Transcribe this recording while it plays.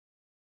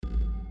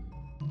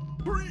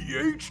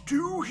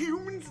3H2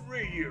 Humans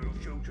Radio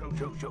Show.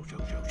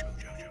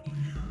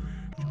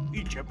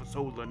 Each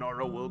episode,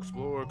 Leonardo will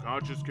explore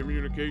conscious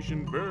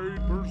communication,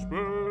 varied perspectives,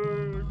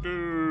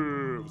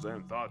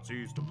 and thoughts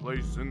he's to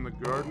place in the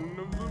garden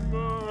of the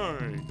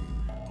mind.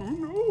 Who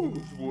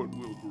knows what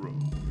will grow?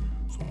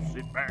 So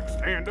sit back,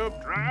 stand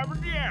up, drive, or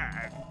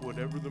gag.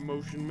 Whatever the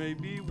motion may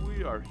be,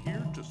 we are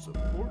here to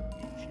support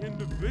each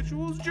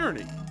individual's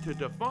journey to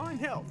define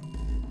health,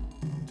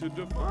 to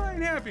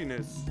define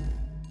happiness,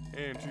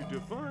 and to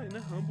define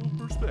a humble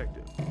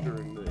perspective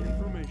during the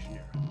information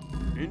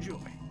era. Enjoy.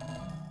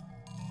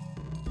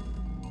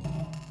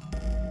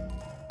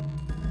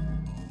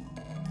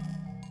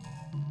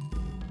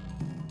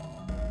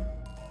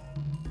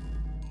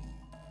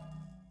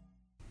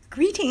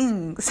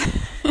 Greetings!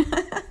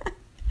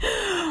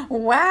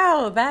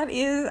 Wow, that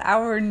is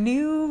our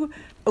new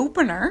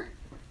opener.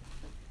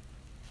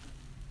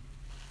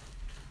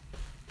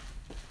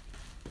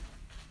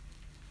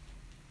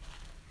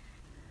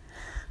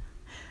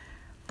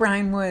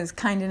 Brian was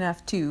kind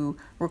enough to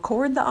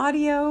record the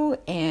audio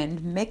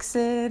and mix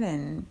it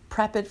and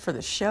prep it for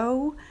the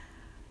show.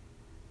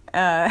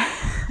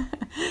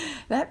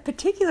 That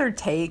particular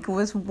take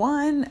was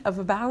one of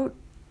about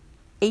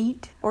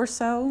 8 or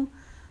so.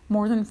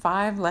 More than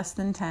 5, less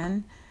than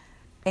 10.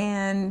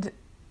 And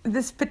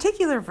this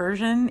particular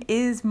version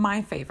is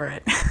my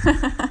favorite.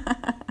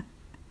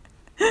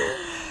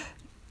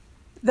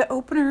 The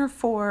opener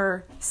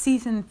for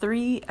Season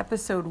 3,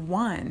 Episode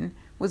 1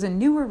 was a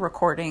newer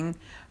recording,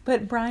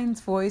 but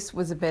Brian's voice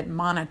was a bit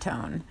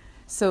monotone.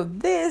 So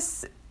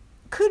this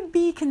could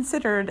be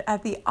considered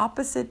at the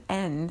opposite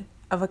end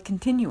of a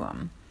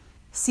continuum.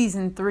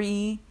 Season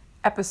 3,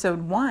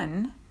 Episode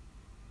 1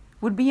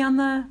 would be on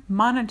the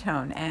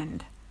monotone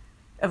end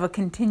of a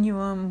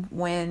continuum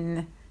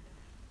when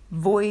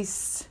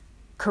voice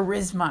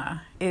charisma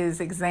is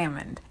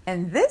examined.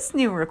 And this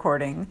new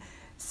recording,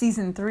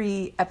 Season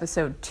 3,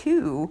 Episode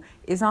 2,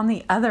 is on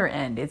the other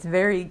end. It's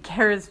very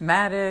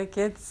charismatic.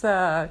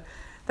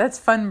 That's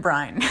fun,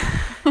 Brian.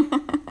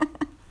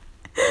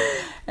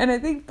 And I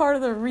think part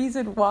of the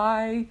reason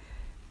why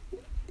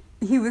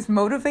he was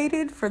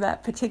motivated for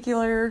that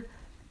particular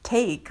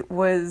take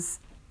was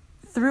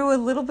through a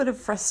little bit of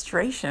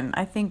frustration,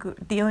 I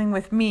think, dealing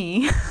with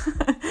me,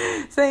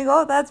 saying,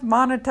 oh, that's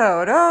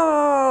monotone,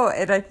 oh,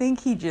 and I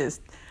think he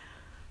just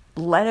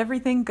let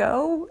everything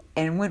go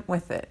and went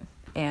with it,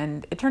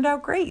 and it turned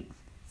out great.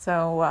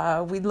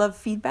 So we'd love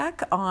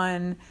feedback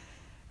on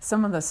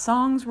some of the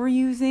songs we're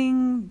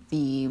using,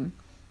 the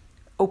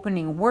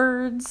opening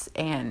words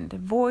and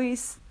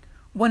voice.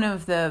 One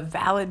of the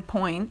valid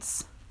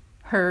points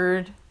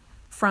heard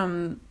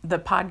from the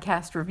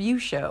podcast review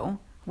show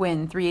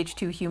when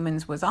 3H2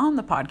 Humans was on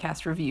the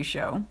podcast review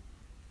show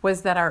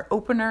was that our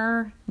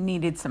opener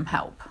needed some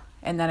help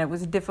and that it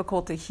was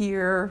difficult to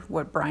hear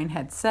what Brian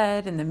had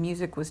said and the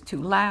music was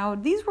too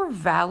loud. These were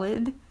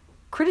valid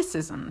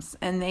criticisms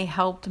and they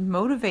helped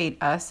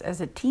motivate us as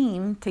a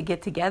team to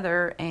get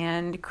together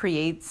and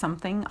create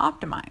something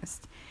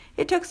optimized.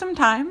 It took some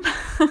time,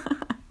 a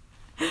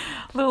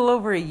little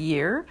over a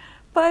year,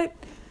 but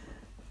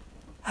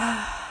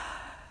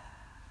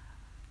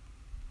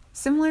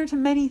similar to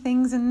many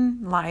things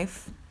in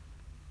life,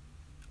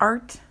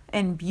 art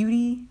and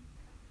beauty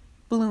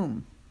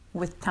bloom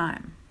with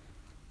time.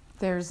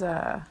 There's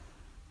a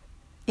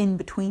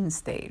in-between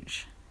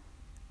stage,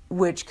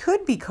 which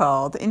could be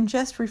called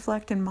ingest,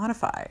 reflect, and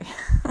modify.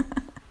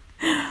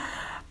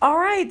 All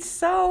right,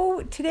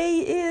 so today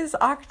is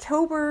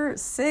October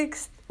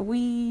 6th.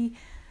 We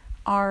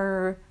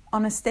are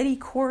on a steady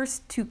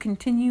course to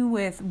continue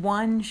with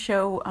one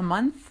show a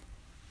month.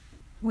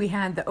 We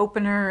had the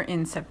opener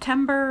in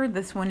September,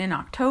 this one in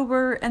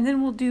October, and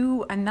then we'll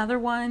do another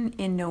one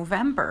in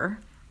November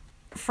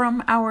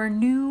from our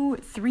new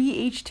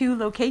 3H2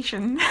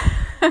 location.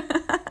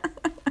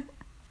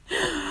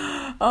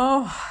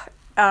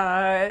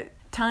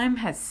 Time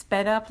has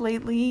sped up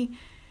lately.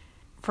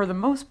 For the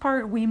most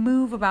part, we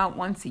move about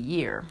once a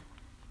year.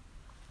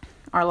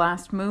 Our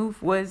last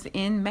move was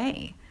in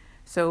May,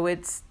 so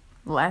it's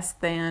less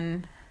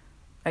than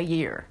a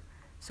year.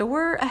 So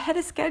we're ahead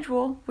of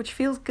schedule, which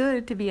feels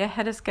good to be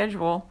ahead of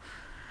schedule.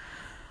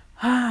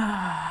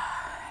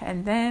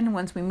 And then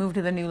once we move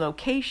to the new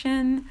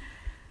location,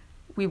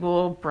 we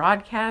will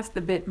broadcast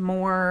a bit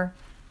more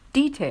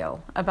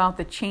detail about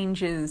the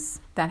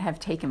changes that have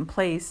taken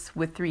place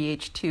with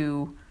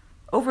 3H2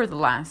 over the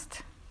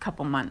last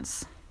couple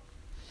months.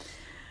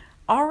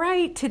 All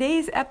right,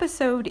 today's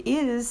episode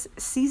is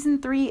Season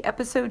 3,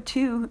 Episode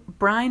 2,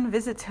 Brian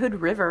Visits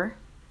Hood River.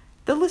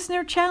 The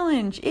listener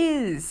challenge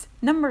is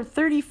number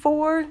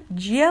 34,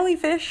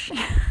 jellyfish.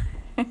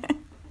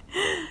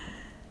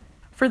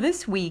 For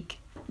this week,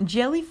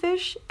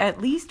 jellyfish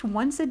at least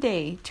once a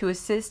day to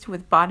assist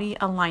with body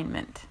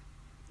alignment.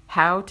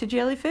 How to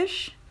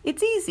jellyfish?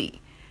 It's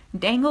easy.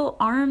 Dangle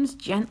arms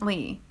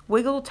gently,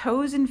 wiggle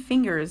toes and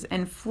fingers,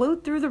 and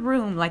float through the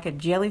room like a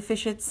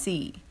jellyfish at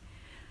sea.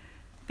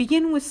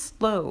 Begin with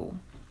slow,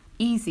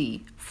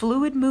 easy,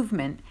 fluid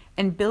movement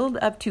and build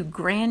up to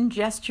grand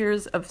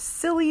gestures of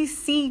silly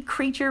sea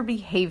creature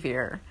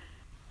behavior.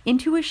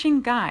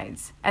 Intuition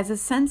guides as a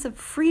sense of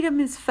freedom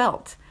is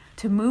felt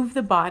to move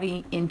the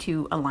body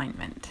into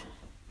alignment.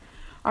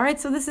 All right,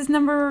 so this is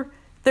number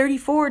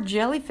 34,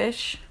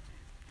 jellyfish.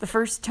 The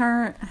first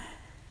time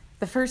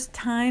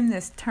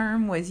this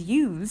term was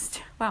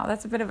used, wow,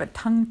 that's a bit of a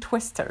tongue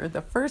twister.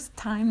 The first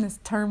time this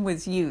term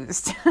was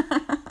used,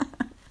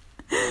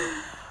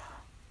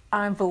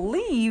 I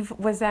believe,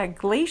 was at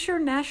Glacier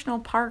National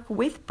Park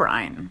with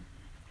Brian.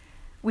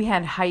 We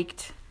had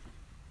hiked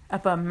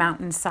up a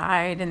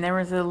mountainside and there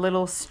was a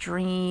little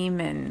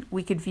stream and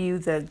we could view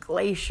the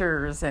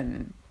glaciers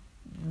and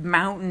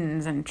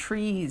mountains and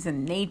trees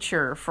and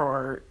nature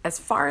for as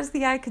far as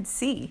the eye could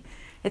see.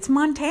 It's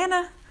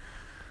Montana,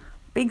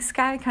 big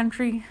sky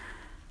country.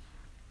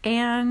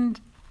 And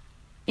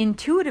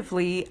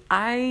intuitively,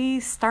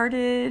 I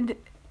started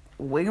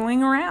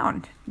wiggling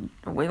around,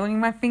 wiggling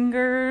my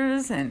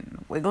fingers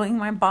and wiggling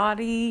my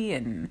body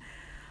and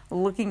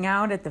looking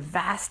out at the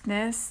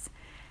vastness.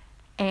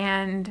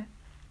 And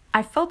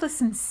I felt a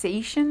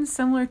sensation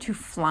similar to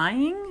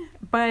flying,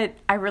 but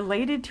I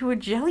related to a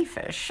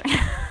jellyfish.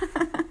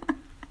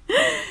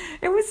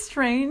 It was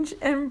strange.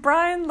 And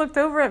Brian looked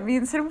over at me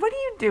and said, "What are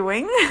you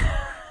doing?"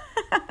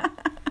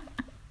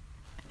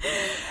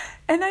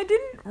 And I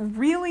didn't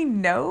really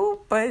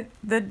know, but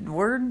the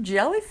word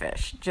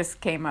jellyfish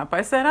just came up.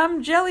 I said,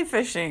 "I'm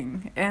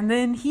jellyfishing." And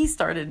then he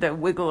started to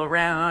wiggle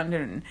around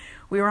and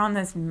we were on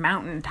this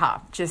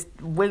mountaintop just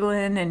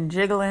wiggling and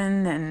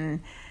jiggling,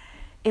 and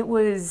it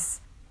was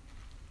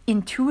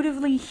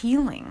intuitively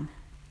healing.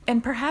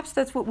 And perhaps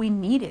that's what we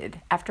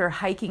needed after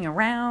hiking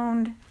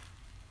around,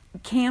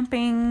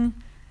 camping,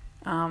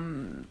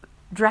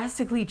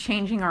 drastically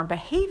changing our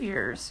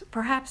behaviors.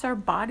 Perhaps our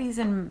bodies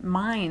and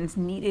minds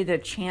needed a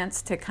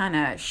chance to kind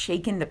of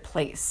shake into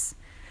place.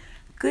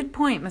 Good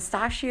point.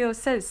 Mustachio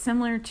says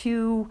similar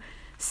to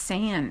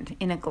sand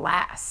in a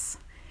glass.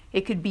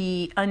 It could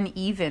be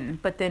uneven,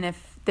 but then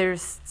if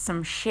there's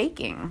some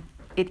shaking,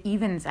 it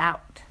evens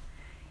out.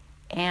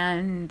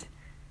 And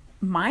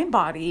my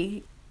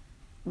body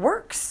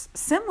works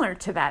similar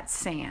to that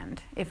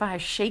sand. If I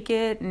shake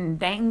it and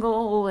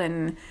dangle,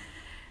 and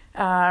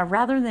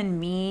rather than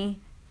me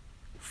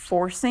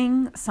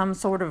forcing some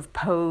sort of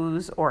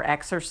pose or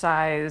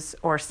exercise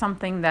or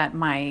something that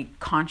my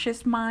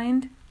conscious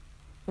mind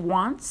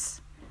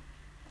wants,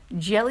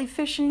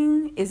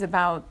 jellyfishing is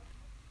about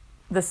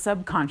the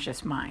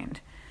subconscious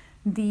mind,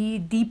 the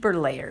deeper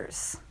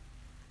layers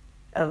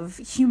of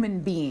human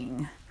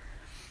being.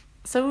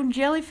 So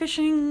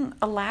jellyfishing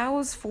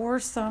allows for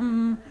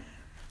some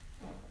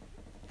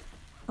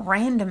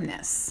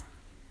randomness.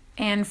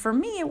 And for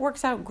me, it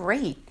works out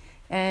great.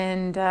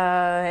 And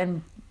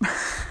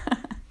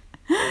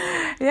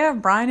yeah,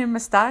 Brian and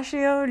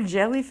Mustachio,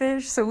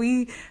 jellyfish. So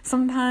we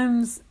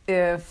sometimes,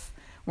 if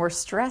we're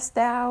stressed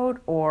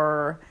out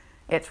or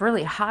it's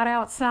really hot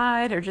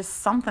outside or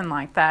just something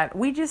like that,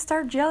 we just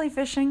start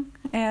jellyfishing.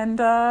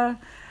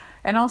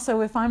 And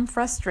also if I'm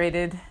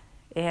frustrated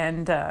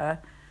and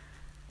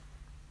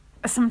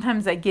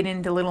sometimes I get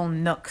into little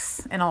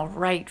nooks and I'll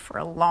write for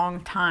a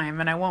long time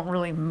and I won't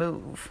really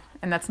move.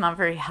 And that's not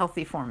very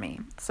healthy for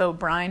me. So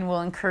Brian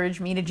will encourage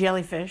me to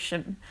jellyfish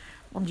and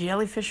we'll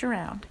jellyfish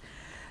around.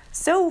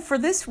 So for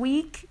this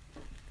week,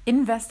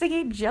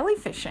 investigate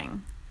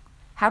jellyfishing.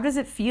 How does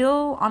it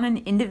feel on an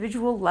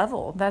individual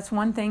level? That's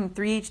one thing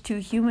 3H2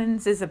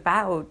 Humans is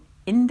about: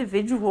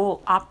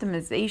 individual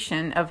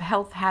optimization of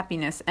health,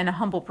 happiness, and a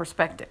humble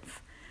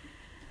perspective.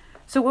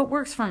 So what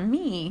works for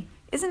me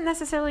isn't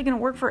necessarily going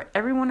to work for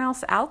everyone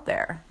else out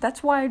there.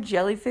 That's why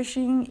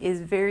jellyfishing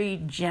is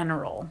very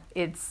general.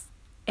 It's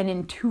an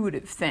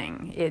intuitive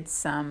thing.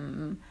 It's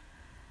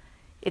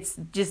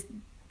just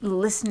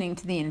listening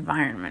to the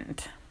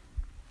environment.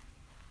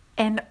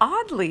 And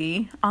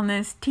oddly, on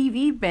this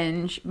TV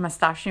binge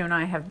Mustachio and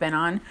I have been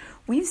on,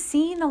 we've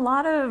seen a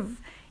lot of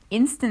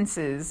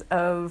instances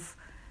of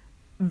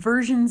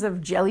versions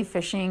of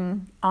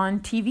jellyfishing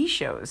on TV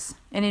shows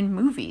and in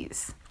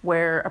movies,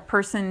 where a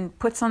person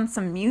puts on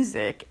some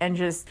music and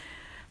just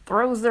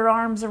throws their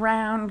arms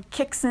around,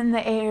 kicks in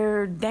the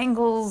air,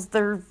 dangles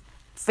their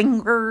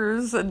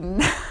fingers,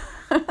 and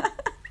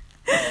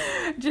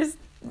just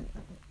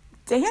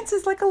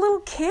dances like a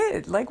little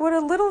kid, like what a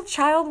little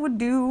child would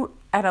do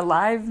at a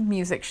live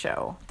music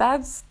show.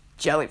 That's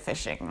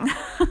jellyfishing.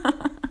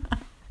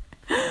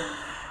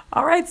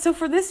 All right, so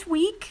for this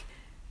week,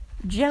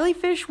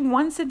 jellyfish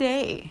once a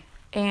day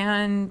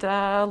and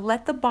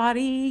let the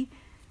body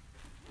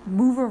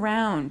move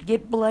around,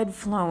 get blood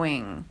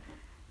flowing,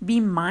 be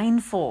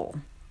mindful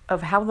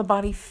of how the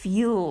body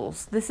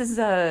feels. This is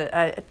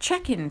a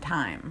check-in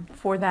time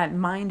for that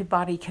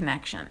mind-body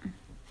connection.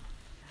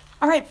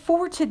 All right,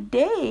 for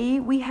today,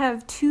 we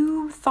have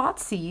 2 thought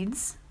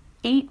seeds,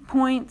 8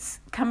 points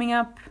coming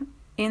up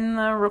in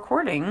the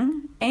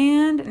recording,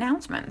 and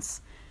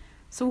announcements.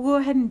 So we'll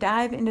go ahead and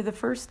dive into the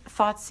first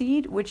thought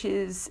seed, which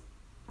is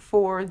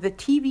for the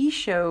TV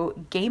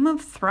show Game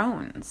of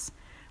Thrones.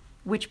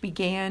 which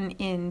began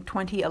in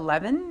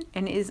 2011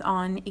 and is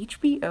on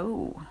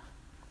HBO.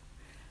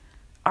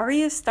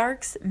 Arya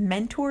Stark's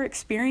mentor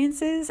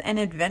experiences and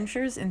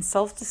adventures in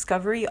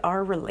self-discovery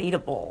are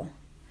relatable.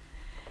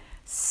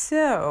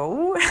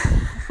 So,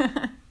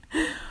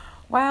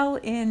 while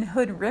in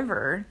Hood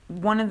River,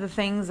 one of the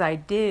things I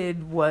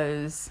did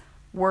was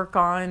work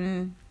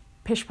on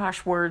Pish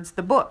Posh Words,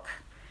 the book.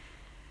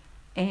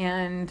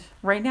 And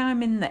right now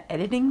I'm in the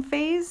editing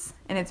phase,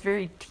 and it's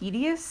very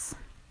tedious.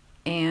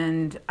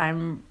 And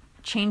I'm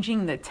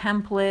changing the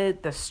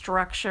template, the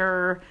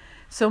structure.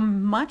 So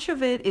much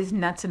of it is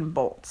nuts and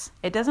bolts.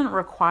 It doesn't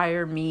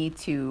require me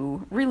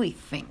to really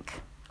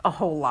think a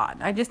whole lot.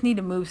 I just need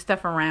to move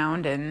stuff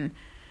around and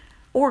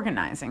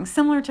organizing,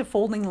 similar to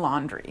folding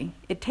laundry.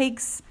 It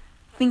takes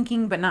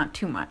thinking, but not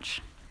too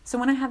much. So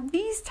when I have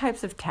these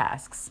types of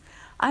tasks,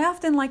 I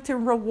often like to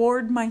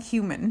reward my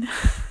human.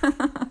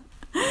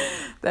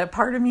 That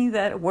part of me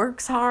that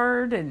works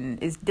hard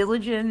and is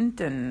diligent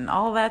and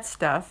all that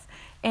stuff,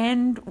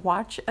 and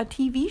watch a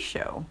TV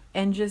show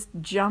and just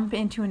jump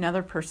into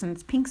another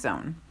person's pink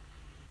zone.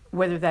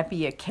 Whether that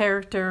be a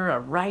character,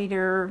 a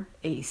writer,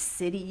 a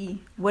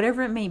city,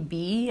 whatever it may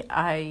be,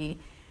 I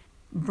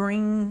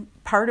bring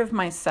part of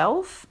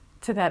myself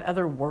to that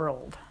other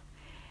world.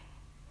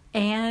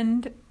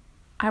 And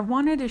I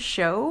wanted a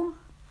show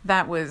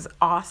that was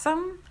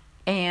awesome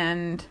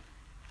and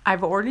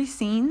I've already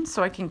seen,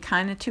 so I can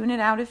kind of tune it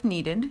out if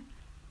needed,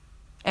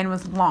 and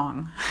was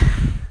long.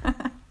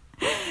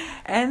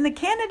 And the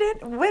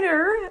candidate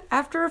winner,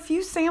 after a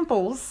few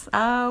samples,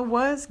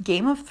 was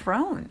Game of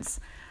Thrones.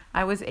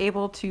 I was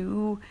able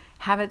to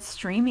have it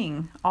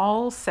streaming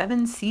all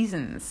 7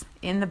 seasons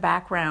in the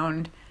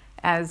background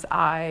as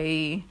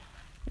I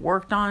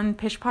worked on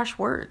Pish Posh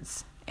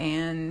Words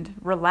and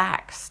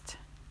relaxed,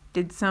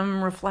 did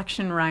some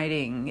reflection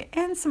writing,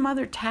 and some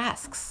other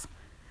tasks.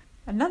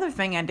 Another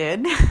thing I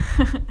did,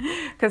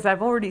 because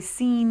I've already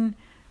seen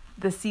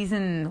the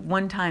season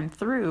one time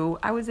through,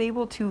 I was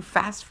able to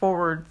fast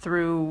forward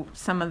through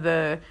some of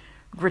the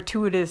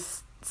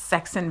gratuitous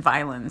sex and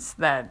violence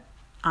that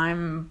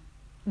I'm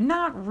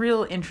not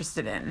real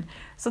interested in.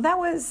 So that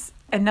was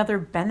another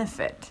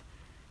benefit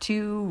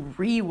to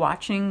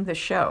re-watching the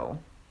show,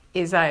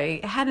 is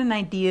I had an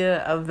idea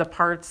of the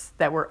parts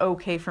that were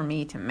okay for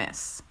me to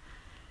miss.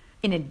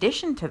 In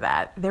addition to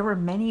that, there were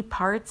many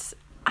parts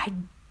I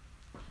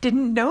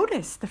didn't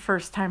notice the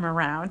first time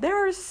around.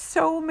 There are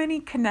so many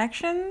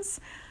connections.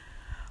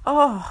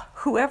 Oh,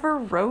 whoever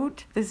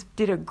wrote this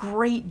did a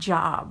great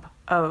job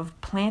of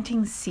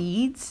planting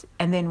seeds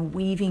and then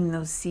weaving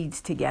those seeds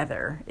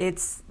together.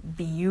 It's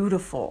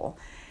beautiful.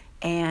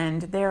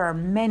 And there are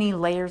many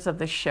layers of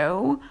the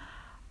show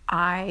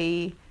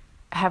I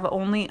have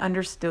only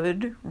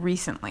understood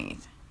recently.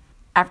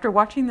 After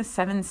watching the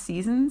 7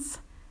 seasons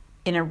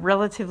in a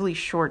relatively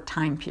short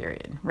time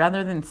period,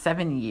 rather than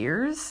 7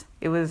 years,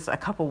 it was a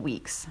couple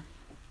weeks.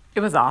 It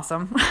was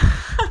awesome.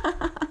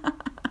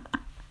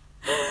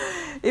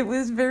 It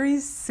was very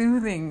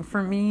soothing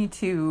for me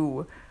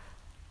to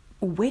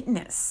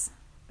witness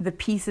the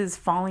pieces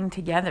falling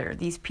together,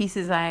 these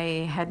pieces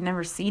I had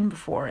never seen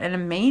before. And a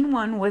main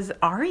one was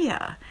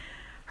Arya,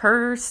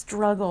 her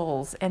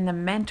struggles and the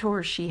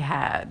mentor she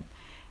had,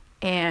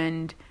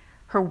 and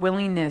her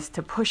willingness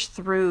to push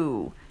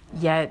through,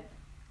 yet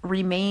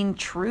remain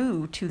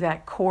true to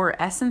that core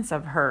essence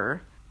of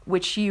her,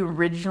 which she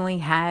originally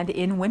had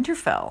in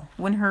Winterfell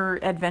when her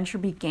adventure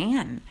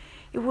began.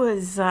 It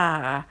was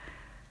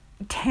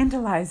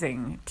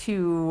tantalizing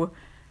to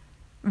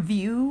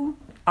view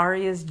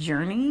Arya's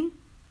journey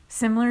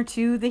similar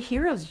to the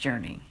hero's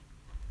journey,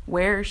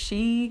 where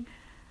she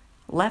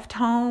left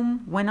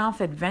home, went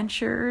off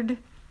adventured,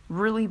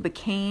 really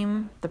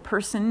became the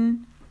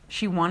person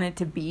she wanted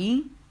to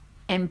be,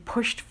 and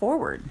pushed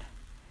forward.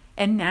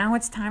 And now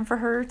it's time for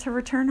her to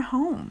return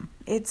home.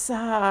 It's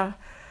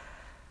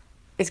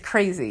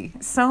crazy.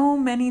 So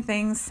many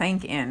things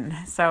sank in.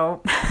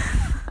 So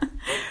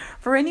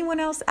for anyone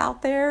else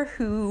out there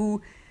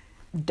who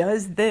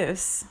does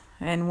this,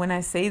 and when I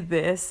say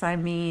this, I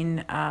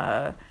mean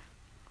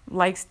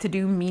likes to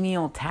do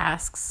menial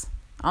tasks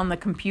on the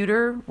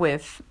computer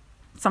with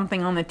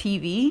something on the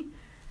TV,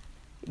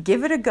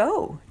 give it a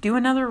go. Do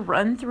another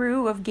run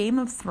through of Game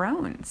of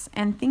Thrones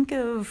and think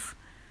of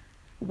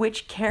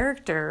which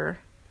character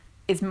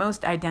is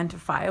most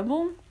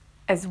identifiable,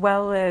 as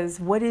well as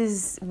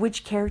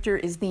which character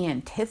is the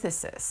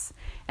antithesis.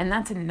 And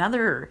that's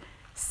another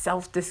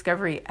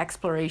self-discovery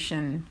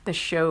exploration the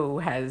show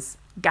has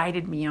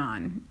guided me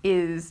on,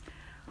 is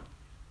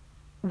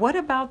what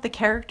about the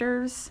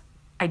characters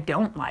I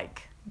don't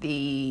like,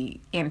 the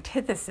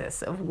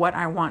antithesis of what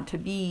I want to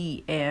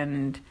be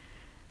and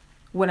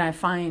what I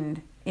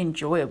find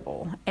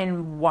enjoyable,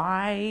 and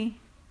why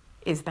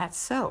is that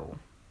so?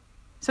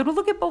 So to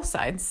look at both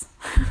sides,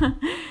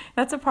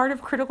 that's a part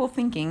of critical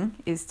thinking,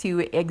 is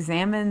to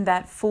examine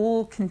that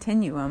full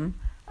continuum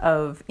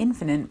of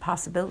infinite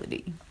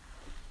possibility.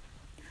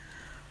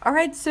 All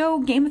right, so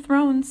Game of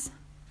Thrones,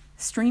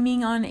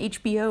 streaming on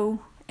HBO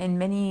and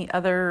many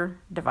other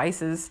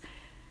devices.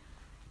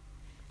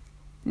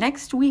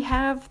 Next, we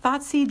have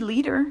Thought Seed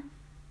Leader.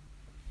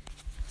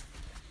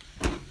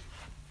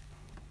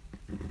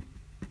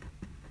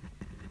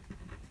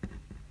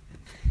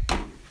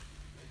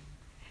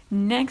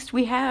 Next,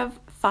 we have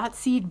Thought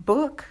Seed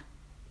Book.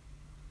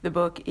 The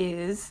book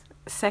is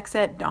Sex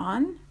at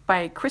Dawn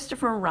by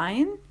Christopher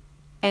Ryan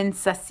and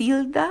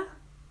Cacilda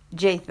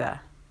Jatha.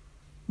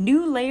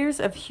 New layers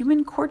of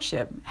human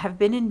courtship have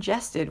been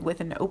ingested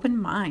with an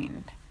open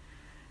mind.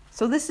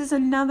 So this is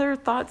another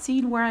thought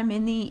seed where I'm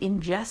in the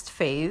ingest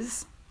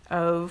phase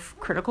of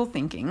critical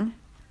thinking.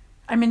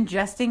 I'm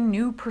ingesting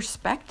new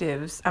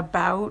perspectives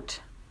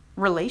about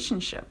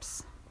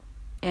relationships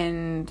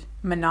and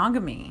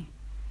monogamy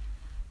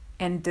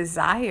and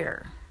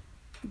desire.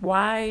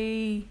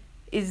 Why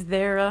is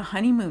there a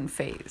honeymoon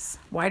phase?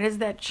 Why does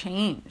that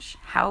change?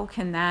 How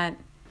can that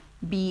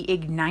be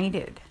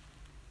ignited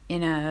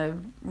in a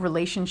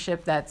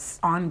relationship that's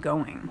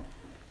ongoing?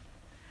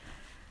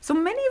 So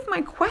many of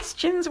my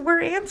questions were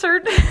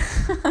answered.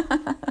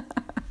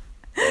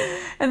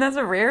 And that's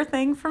a rare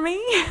thing for me.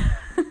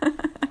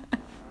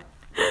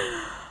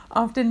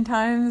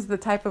 Oftentimes, the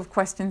type of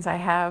questions I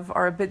have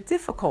are a bit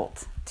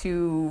difficult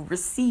to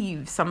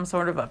receive some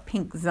sort of a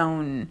pink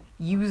zone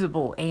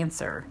usable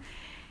answer.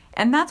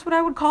 And that's what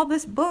I would call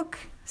this book,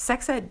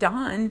 Sex at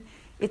Dawn.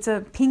 It's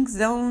a pink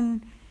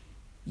zone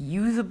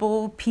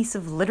usable piece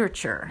of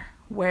literature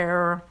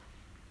where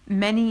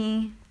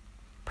many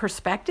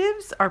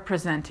perspectives are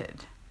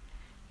presented.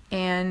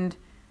 And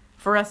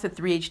for us at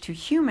 3H2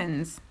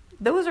 Humans,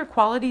 those are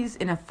qualities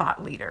in a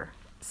thought leader,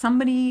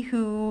 somebody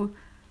who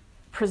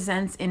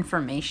presents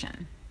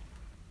information.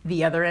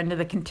 The other end of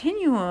the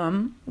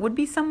continuum would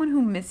be someone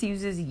who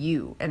misuses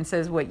you and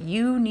says what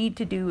you need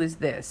to do is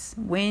this.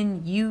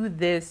 When you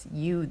this,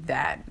 you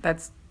that.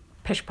 That's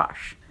pish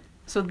posh.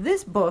 So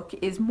this book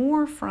is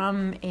more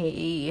from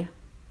a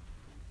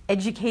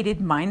educated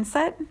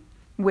mindset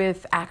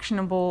with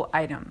actionable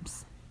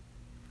items.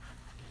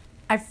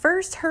 I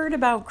first heard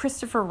about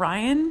Christopher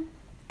Ryan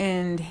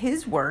and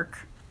his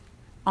work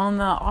on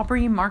the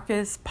Aubrey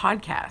Marcus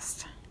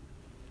podcast.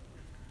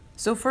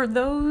 So for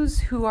those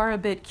who are a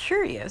bit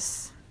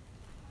curious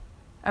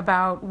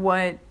about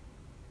what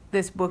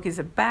this book is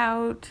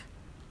about,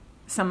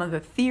 some of the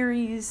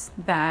theories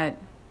that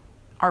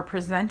are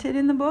presented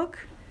in the book,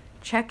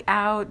 check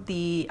out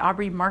the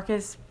Aubrey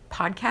Marcus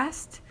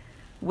podcast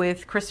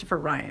with Christopher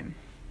Ryan.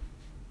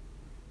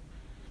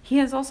 He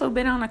has also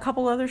been on a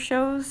couple other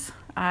shows.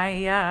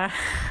 I'm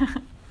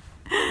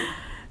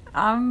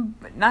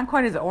not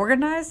quite as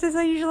organized as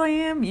I usually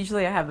am.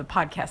 Usually I have the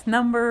podcast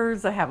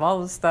numbers, I have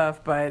all this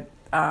stuff, but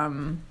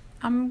I'm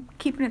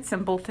keeping it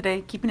simple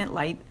today, keeping it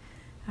light.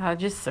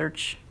 Just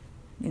search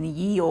in the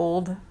ye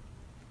old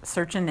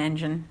search an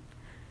engine.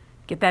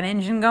 Get that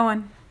engine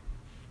going.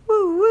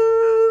 Woo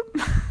woo!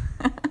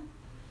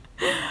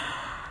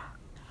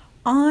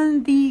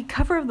 On the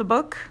cover of the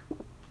book,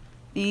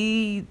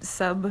 the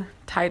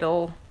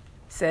subtitle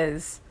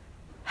says,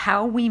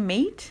 How We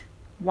Mate,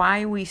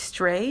 Why We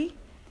Stray,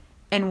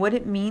 and What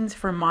It Means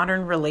for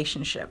Modern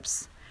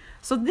Relationships.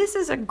 So this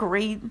is a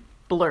great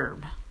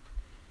blurb.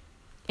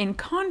 In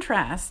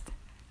contrast,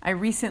 I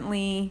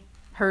recently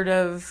heard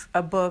of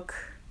a book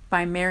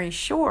by Mary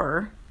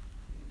Shore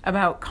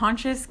about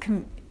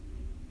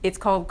it's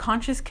called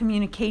Conscious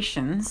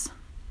Communications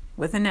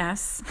with an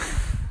S.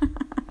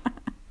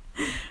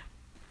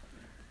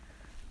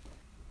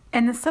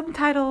 And the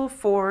subtitle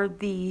for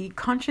the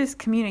Conscious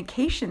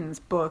Communications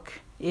book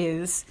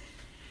is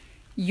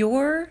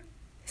Your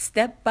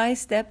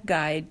Step-by-Step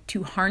Guide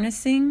to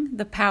Harnessing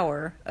the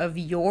Power of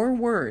Your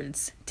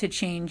Words to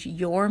Change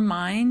Your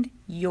Mind,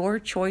 Your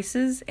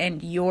Choices,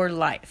 and Your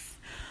Life.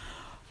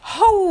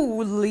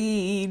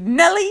 Holy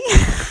Nelly!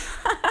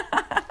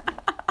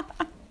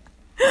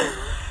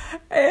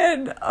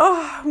 And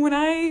when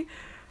I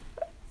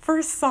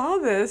first saw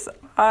this,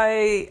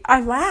 I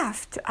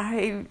laughed.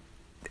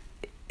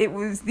 It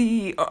was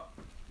the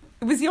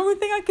only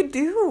thing I could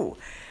do,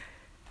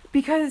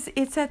 because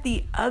it's at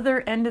the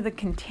other end of the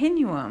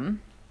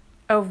continuum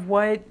of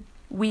what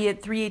we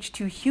at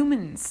 3H2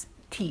 Humans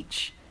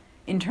teach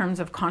in terms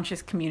of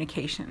conscious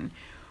communication.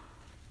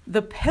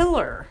 The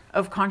pillar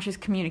of conscious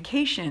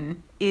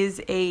communication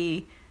is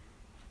a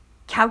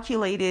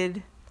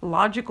calculated,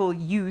 logical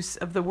use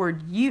of the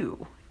word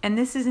you. And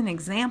this is an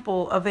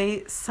example of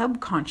a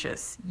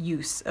subconscious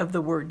use of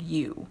the word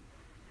you.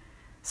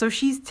 So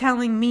she's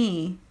telling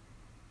me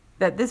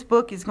that this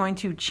book is going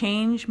to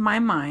change my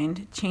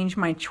mind, change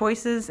my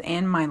choices,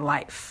 and my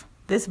life.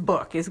 This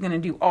book is going to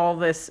do all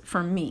this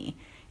for me.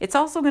 It's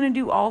also going to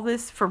do all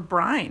this for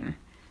Brian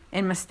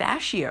and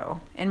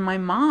Mustachio and my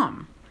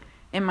mom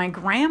and my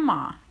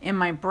grandma and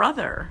my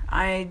brother.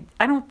 I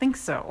don't think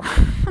so.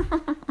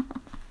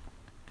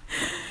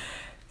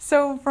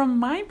 So from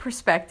my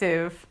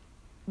perspective,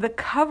 the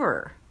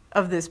cover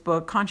of this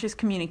book, Conscious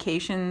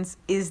Communications,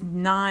 is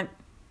not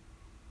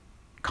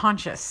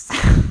conscious.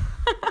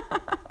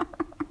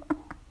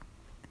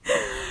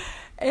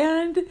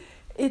 And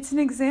it's an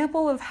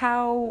example of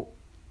how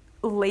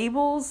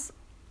labels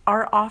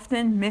are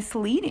often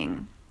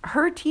misleading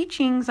her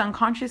teachings on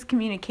conscious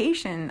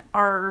communication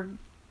are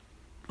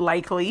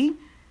likely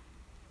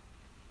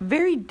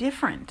very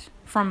different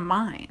from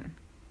mine.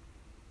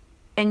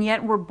 And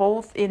yet we're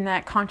both in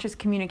that conscious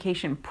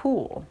communication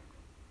pool.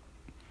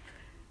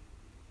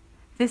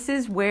 This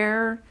is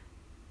where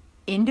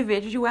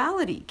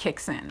individuality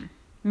kicks in.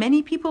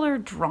 Many people are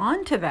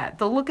drawn to that.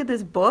 They'll look at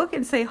this book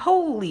and say,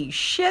 holy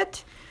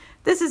shit,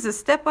 this is a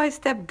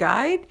step-by-step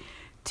guide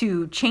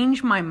to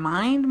change my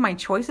mind, my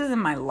choices in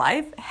my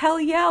life. Hell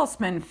yeah, I'll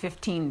spend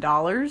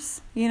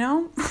 $15,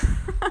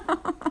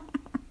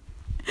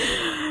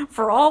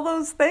 for all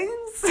those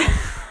things.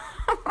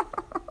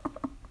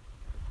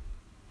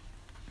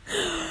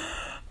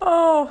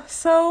 Oh,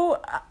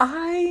 so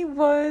I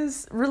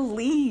was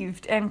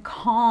relieved and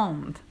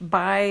calmed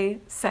by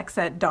Sex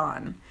at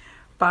Dawn,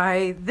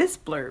 by this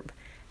blurb,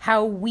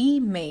 how we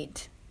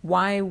mate,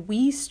 why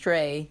we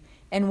stray,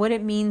 and what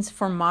it means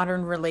for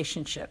modern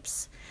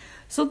relationships.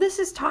 So this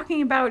is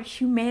talking about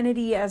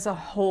humanity as a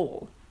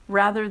whole,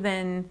 rather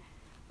than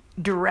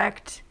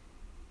direct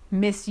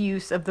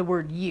misuse of the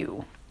word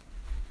you.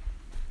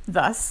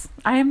 Thus,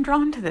 I am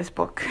drawn to this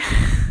book.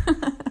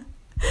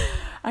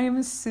 I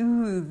am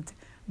soothed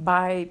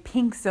by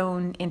pink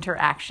zone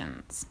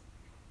interactions.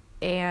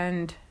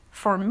 And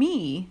for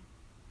me,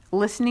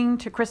 listening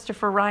to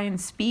Christopher Ryan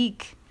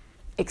speak,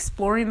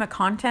 exploring the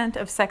content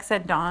of Sex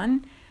at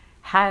Dawn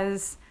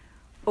has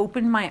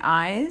opened my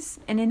eyes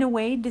and in a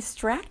way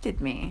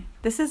distracted me.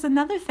 This is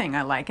another thing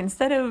I like.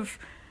 Instead of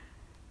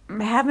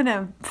having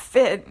a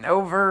fit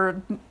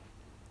over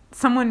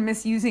someone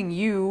misusing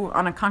you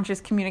on a conscious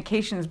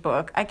communications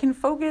book, I can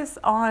focus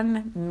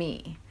on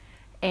me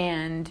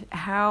and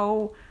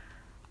how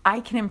I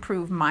can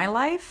improve my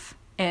life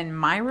and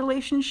my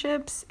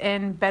relationships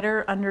and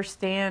better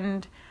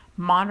understand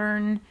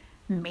modern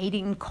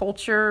mating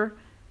culture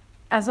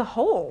as a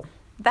whole.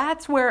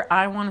 That's where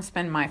I want to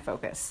spend my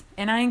focus,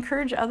 and I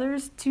encourage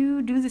others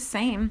to do the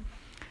same.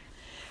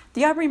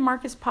 The Aubrey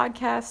Marcus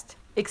podcast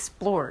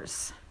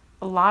explores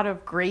a lot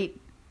of great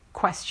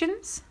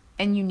questions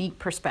and unique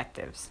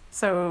perspectives,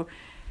 so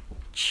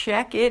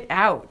check it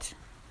out.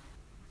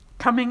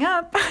 Coming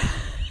up,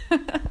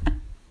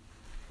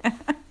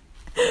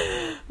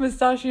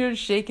 Mustachio's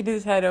shaking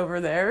his head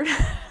over there.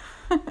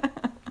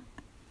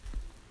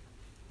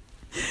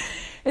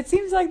 It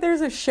seems like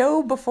there's a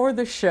show before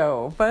the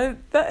show, but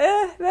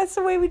that's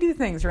the way we do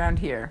things around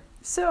here.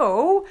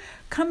 So,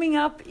 coming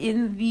up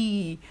in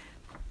the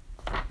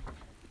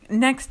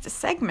next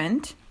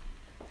segment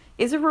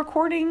is a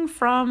recording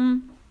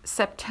from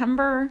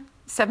September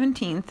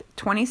 17th,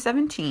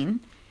 2017.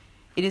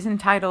 It is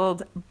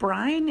entitled,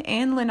 Brian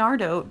and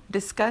Leonardo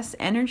Discuss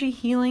Energy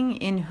Healing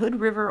in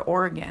Hood River,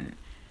 Oregon.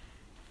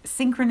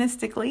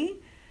 Synchronistically,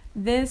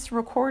 this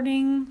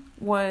recording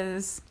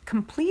was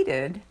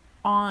completed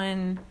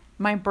on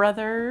my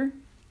brother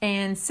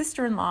and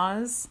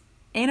sister-in-law's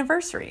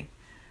anniversary.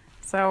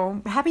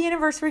 So happy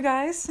anniversary,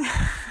 guys.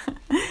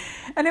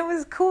 And it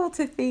was cool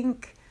to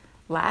think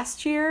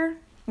last year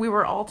we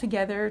were all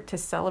together to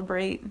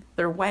celebrate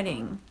their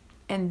wedding.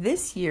 And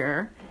this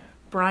year,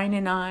 Brian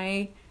and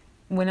I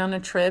went on a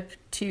trip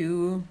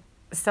to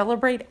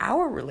celebrate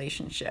our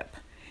relationship.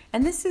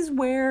 And this is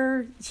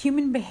where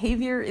human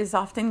behavior is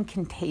often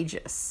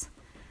contagious.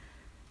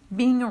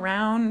 Being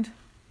around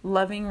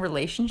loving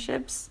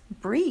relationships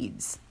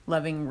breeds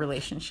loving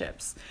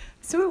relationships.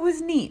 So it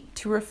was neat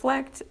to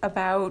reflect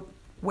about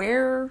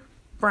where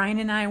Brian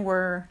and I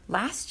were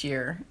last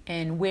year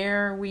and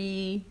where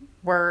we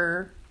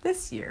were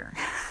this year.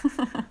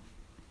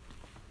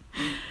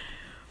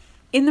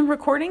 In the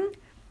recording,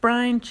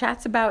 Brian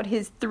chats about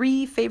his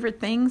 3 favorite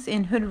things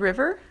in Hood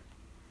River.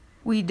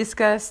 We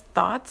discuss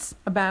thoughts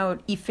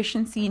about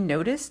efficiency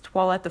noticed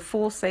while at the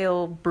Full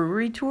Sail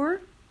brewery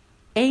tour,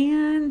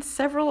 and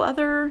several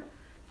other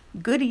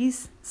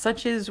goodies,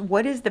 such as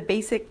what is the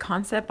basic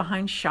concept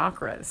behind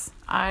chakras.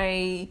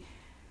 I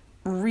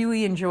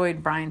really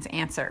enjoyed Brian's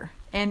answer.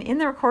 And in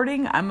the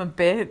recording, I'm a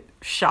bit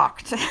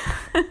shocked.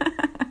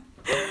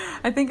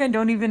 I think I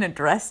don't even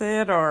address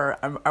it, or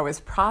I was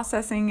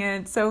processing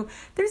it. So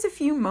there's a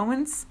few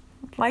moments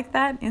like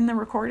that in the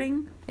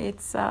recording.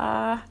 It's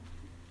an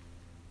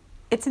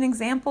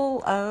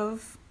example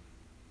of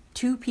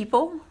 2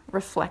 people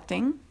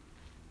reflecting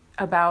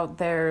about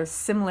their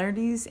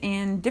similarities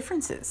and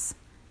differences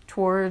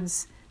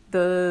towards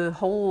the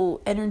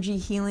whole energy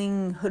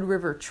healing Hood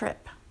River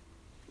trip.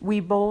 We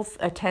both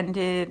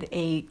attended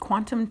a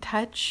Quantum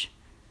Touch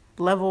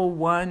Level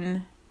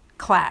 1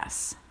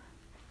 class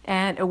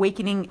at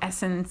Awakening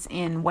Essence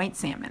in White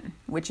Salmon,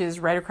 which is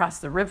right across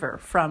the river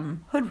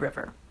from Hood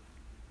River.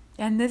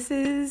 And this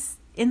is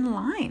in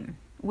line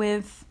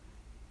with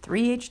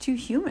 3H2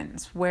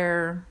 Humans,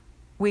 where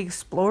we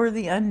explore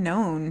the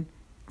unknown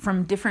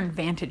from different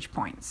vantage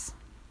points.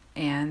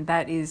 And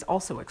that is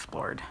also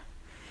explored.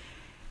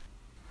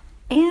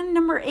 And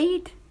number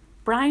 8,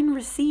 Brian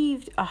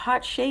received a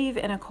hot shave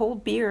and a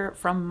cold beer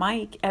from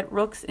Mike at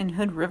Rook's in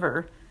Hood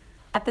River.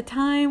 At the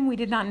time, we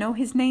did not know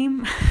his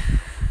name.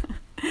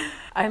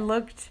 I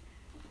looked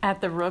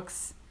at the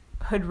Rook's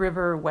Hood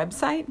River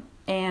website,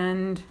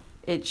 and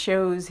it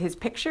shows his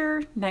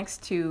picture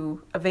next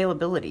to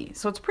availability.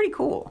 So it's pretty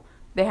cool.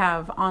 They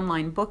have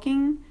online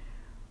booking,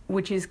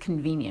 which is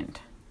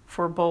convenient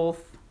for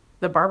both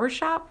the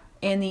barbershop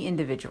and the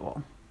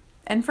individual.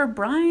 And for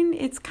Brian,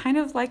 it's kind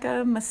of like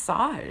a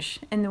massage.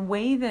 And the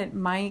way that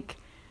Mike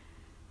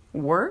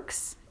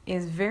works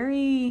is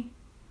very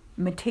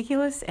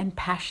meticulous and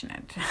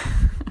passionate.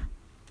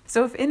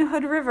 So if in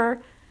Hood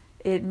River,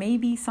 it may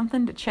be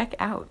something to check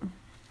out.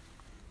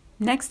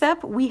 Next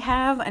up, we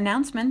have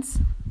announcements.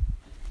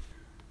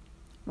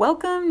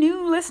 Welcome,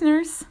 new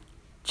listeners.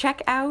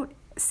 Check out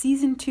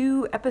Season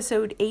 2,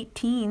 Episode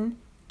 18,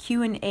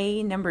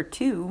 Q&A number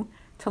 2,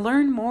 to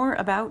learn more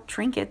about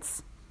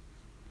trinkets.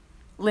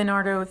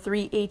 Leonardo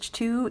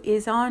 3H2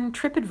 is on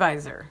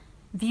TripAdvisor.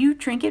 View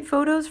trinket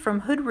photos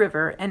from Hood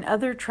River and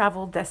other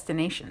travel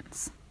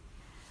destinations.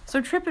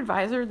 So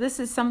TripAdvisor, this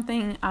is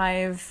something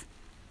I've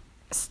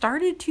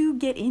started to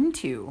get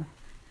into.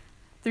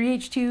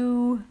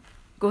 3H2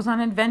 goes on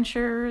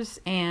adventures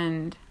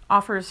and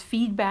offers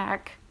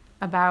feedback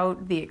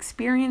about the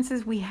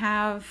experiences we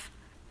have.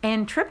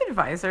 And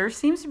TripAdvisor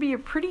seems to be a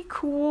pretty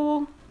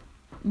cool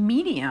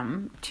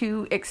medium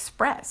to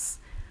express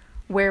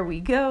where we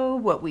go,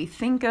 what we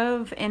think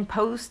of, and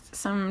post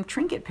some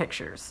trinket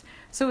pictures.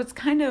 So it's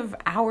kind of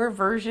our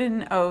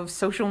version of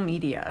social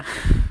media.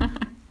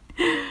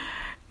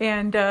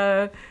 And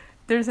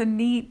there's a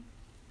neat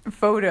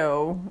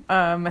photo.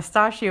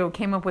 Mustachio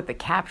came up with the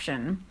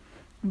caption,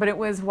 but it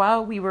was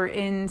while we were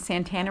in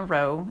Santana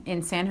Row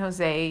in San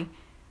Jose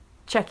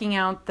checking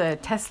out the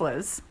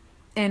Teslas,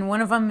 and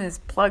one of them is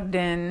plugged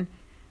in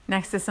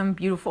next to some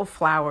beautiful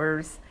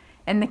flowers,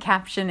 and the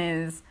caption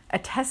is, "A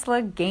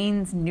Tesla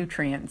gains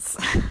nutrients."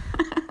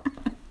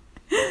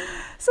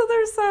 So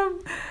there's some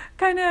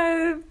kind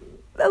of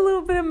a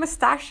little bit of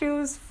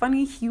Mustachio's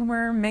funny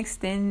humor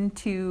mixed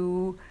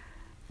into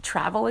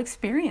travel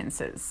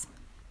experiences.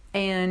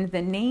 And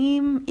the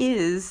name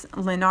is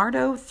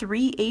Leonardo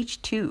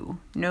 3H2,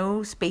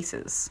 no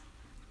spaces.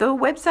 The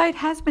website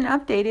has been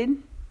updated.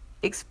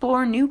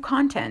 Explore new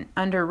content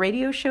under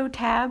Radio Show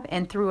tab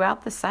and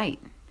throughout the site.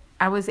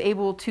 I was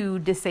able to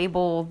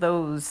disable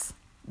those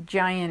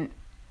giant,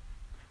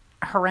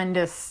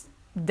 horrendous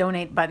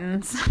donate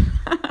buttons.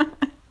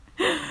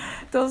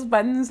 Those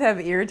buttons have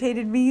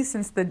irritated me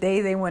since the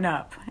day they went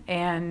up.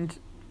 And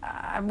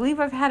I believe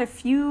I've had a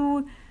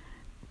few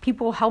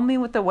people help me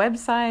with the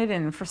website,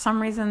 and for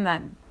some reason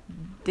that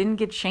didn't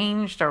get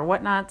changed or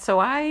whatnot. So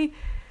I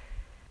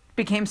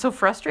became so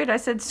frustrated, I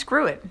said,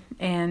 screw it.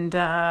 And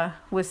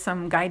with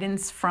some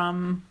guidance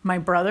from my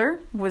brother,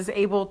 was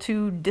able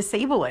to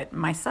disable it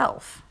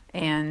myself.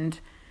 And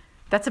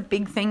that's a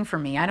big thing for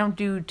me. I don't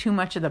do too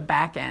much of the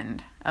back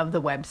end of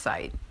the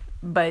website.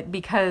 But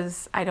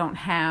because I don't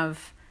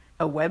have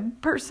a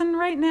web person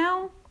right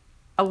now,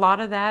 a lot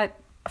of that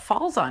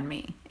falls on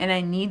me. And I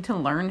need to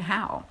learn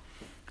how.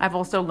 I've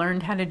also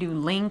learned how to do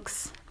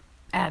links,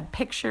 add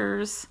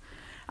pictures.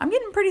 I'm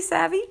getting pretty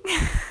savvy.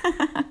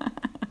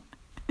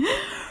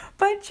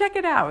 But check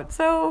it out.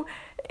 So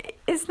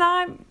it's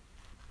not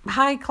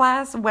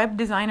high-class web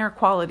designer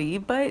quality,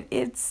 but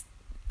it's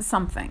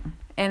something.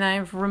 And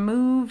I've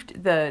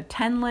removed the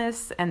 10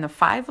 lists and the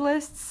 5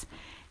 lists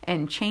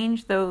and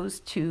changed those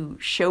to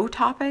show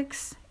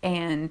topics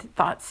and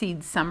thought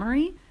seed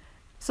summary.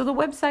 So the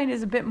website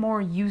is a bit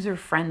more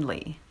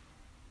user-friendly.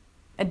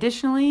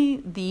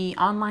 Additionally, the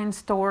online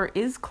store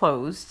is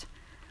closed.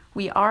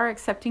 We are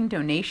accepting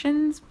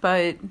donations,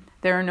 but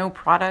there are no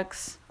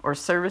products or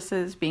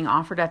services being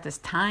offered at this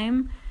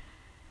time.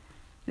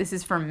 This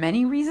is for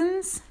many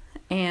reasons,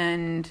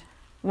 and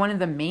one of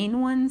the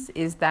main ones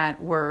is that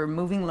we're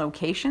moving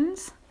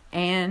locations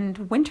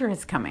and winter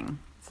is coming.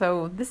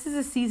 So this is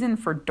a season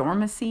for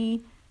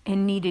dormancy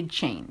and needed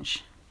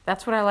change.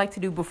 That's what I like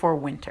to do before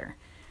winter.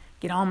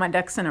 Get all my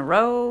ducks in a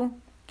row,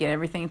 get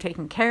everything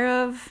taken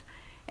care of,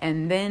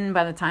 and then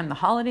by the time the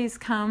holidays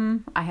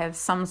come, I have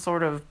some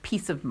sort of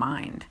peace of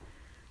mind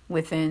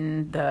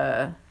within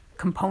the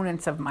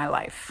components of my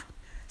life.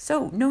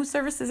 So no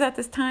services at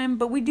this time,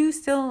 but we do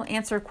still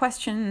answer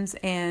questions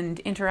and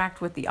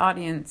interact with the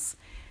audience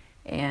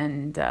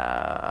and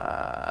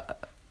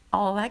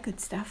all that good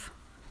stuff.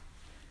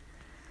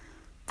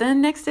 The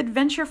next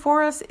adventure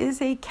for us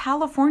is a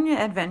California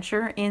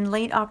adventure in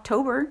late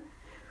October.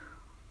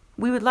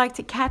 We would like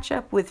to catch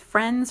up with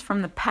friends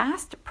from the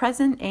past,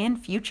 present,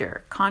 and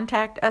future.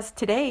 Contact us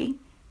today,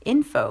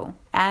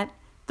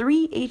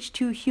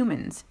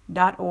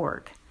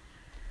 info@3h2humans.org.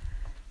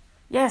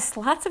 Yes,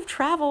 lots of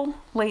travel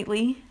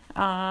lately.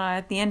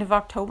 At the end of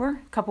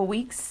October, a couple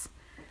weeks,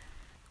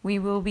 we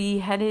will be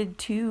headed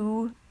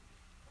to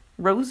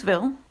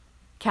Roseville,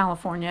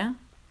 California,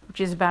 which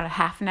is about a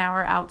half an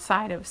hour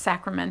outside of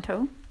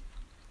Sacramento.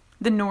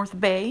 The North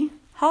Bay.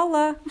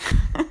 Holla!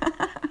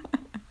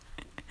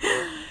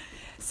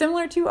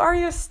 Similar to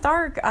Arya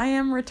Stark, I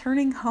am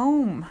returning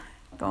home,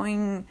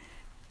 going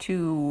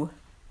to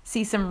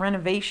see some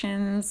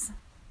renovations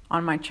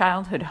on my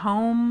childhood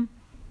home,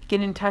 get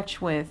in touch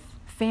with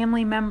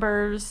family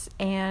members,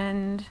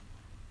 and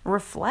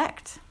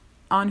reflect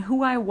on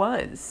who I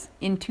was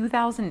in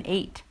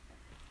 2008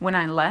 when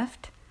I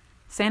left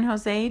San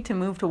Jose to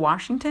move to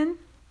Washington,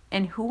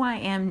 and who I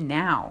am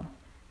now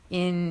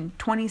in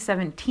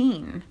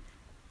 2017,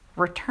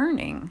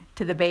 returning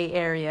to the Bay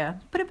Area,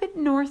 but a bit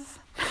north.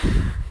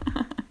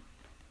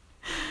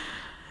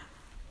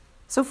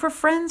 So for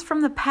friends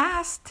from the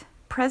past,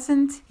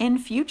 present,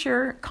 and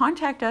future,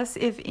 contact us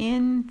if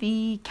in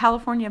the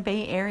California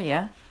Bay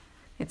Area.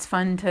 It's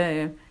fun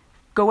to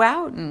go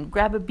out and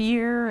grab a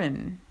beer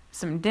and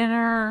some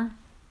dinner,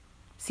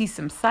 see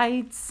some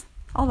sights,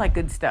 all that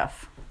good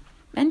stuff,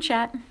 and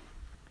chat.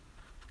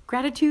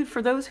 Gratitude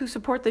for those who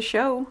support the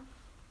show.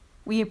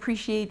 We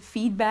appreciate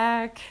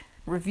feedback,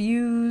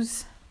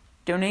 reviews,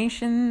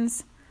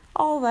 donations,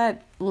 all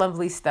that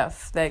lovely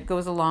stuff that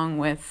goes along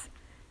with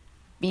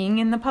being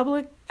in the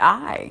public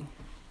eye.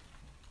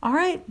 All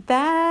right,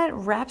 that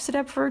wraps it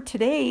up for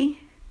today.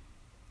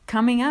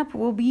 Coming up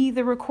will be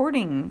the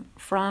recording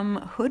from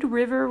Hood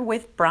River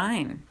with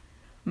Brian.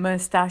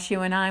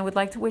 Mustachio and I would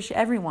like to wish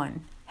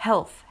everyone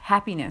health,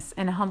 happiness,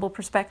 and a humble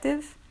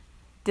perspective.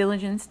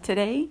 Diligence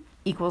today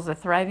equals a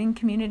thriving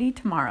community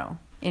tomorrow.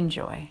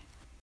 Enjoy.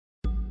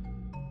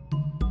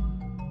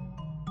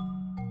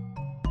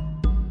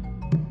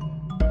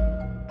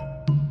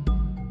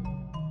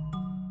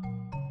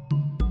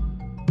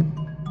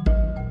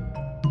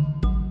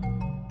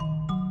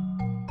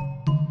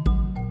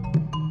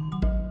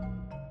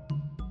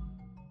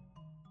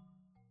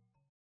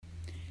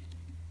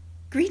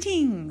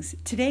 Greetings!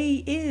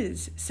 Today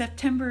is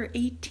September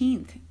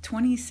 18th,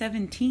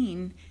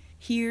 2017,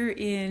 here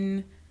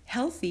in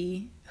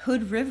healthy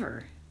Hood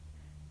River.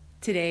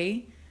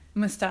 Today,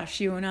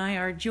 Mustachio and I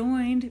are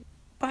joined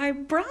by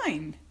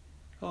Brian.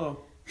 Hello.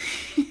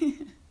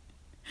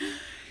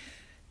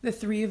 The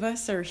three of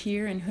us are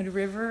here in Hood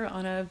River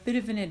on a bit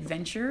of an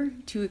adventure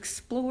to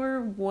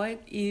explore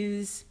what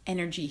is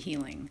energy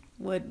healing.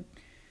 What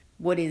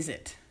is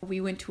it?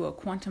 We went to a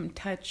Quantum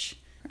Touch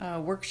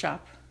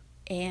workshop,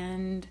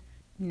 and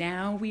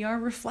now we are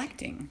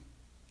reflecting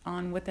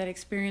on what that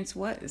experience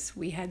was.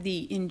 We had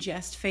the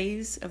ingest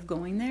phase of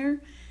going there.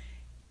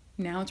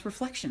 Now it's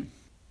reflection.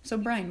 So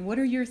Brian, what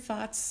are your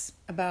thoughts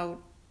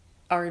about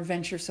our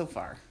adventure so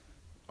far?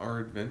 Our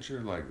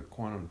adventure, like the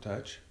Quantum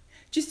Touch?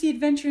 Just the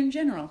adventure in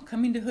general,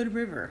 coming to Hood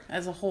River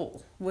as a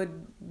whole. What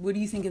do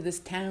you think of this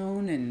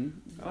town?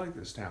 And I like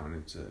this town.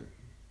 It's a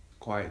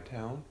quiet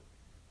town.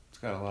 It's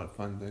got a lot of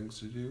fun things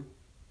to do.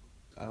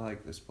 I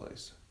like this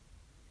place.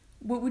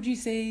 what would you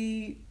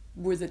say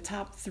were the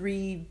top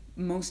 3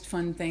 most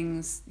fun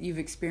things you've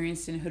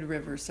experienced in Hood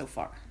River so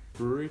far?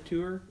 Brewery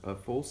tour, a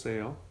Full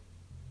Sail,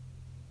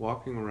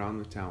 walking around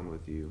the town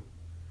with you,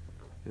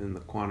 and the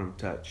Quantum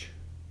Touch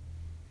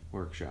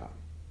workshop.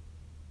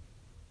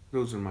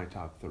 Those are my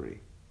top 3.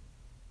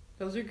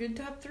 Those are good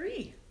top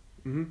 3.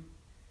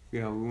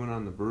 Yeah, we went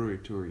on the brewery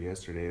tour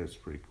yesterday. It was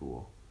pretty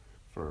cool.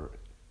 For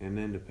an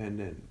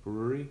independent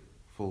brewery,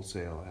 Full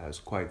Sail has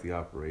quite the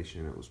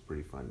operation. It was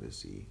pretty fun to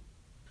see.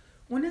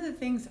 One of the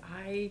things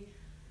I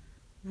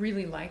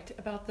really liked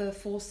about the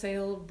Full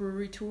Sail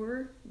brewery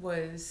tour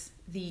was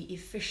the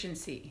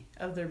efficiency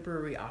of their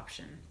brewery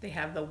option. They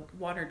have the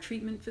water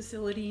treatment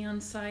facility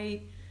on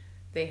site.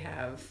 They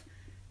have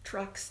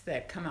trucks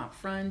that come out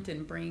front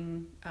and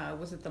bring,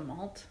 was it the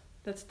malt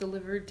that's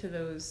delivered to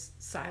those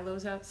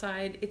silos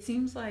outside? It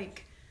seems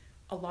like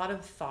a lot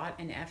of thought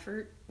and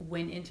effort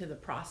went into the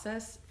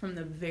process from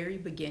the very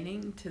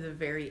beginning to the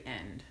very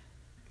end.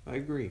 I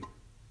agree.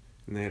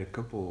 And they had a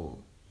couple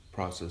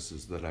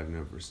processes that I've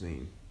never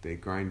seen. They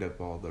grind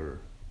up all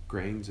their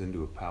grains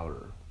into a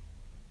powder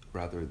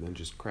rather than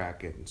just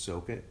crack it and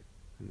soak it.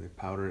 And they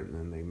powder it and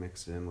then they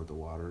mix it in with the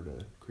water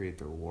to create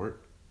their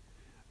wort.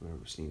 I've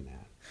never seen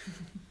that.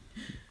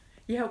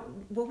 Yeah,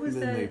 what was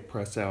that? And then they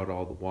press out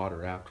all the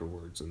water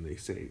afterwards and they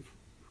save,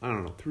 I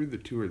don't know, through the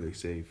tour they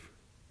save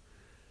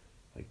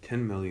like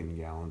 10 million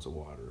gallons of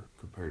water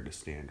compared to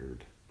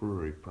standard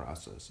brewery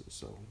processes.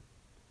 So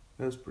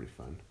that was pretty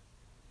fun.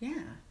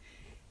 Yeah.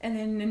 And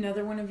then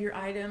another one of your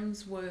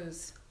items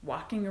was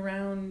walking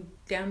around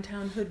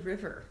downtown Hood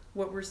River.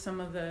 What were some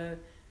of the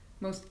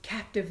most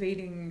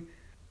captivating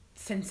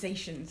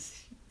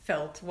sensations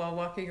felt while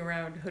walking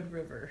around Hood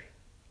River?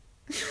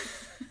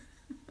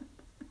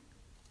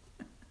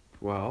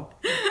 Well,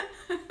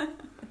 I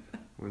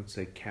wouldn't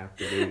say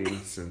captivating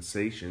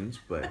sensations,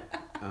 but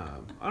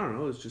I don't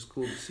know. It's just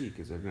cool to see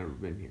because I've never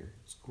been here.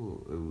 It's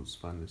cool. It was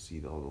fun to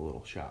see all the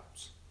little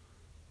shops,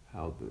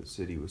 how the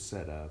city was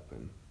set up,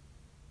 and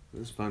it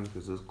was fun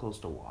because it was close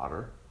to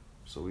water,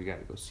 so we got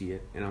to go see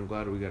it. And I'm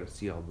glad we got to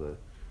see all the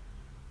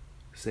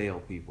sail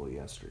people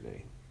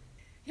yesterday.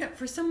 Yeah,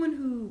 for someone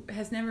who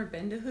has never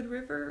been to Hood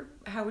River,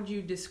 how would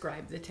you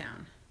describe the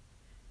town?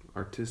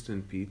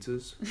 Artisan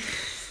pizzas.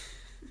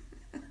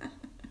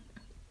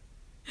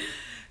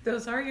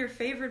 Those are your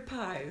favorite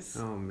pies.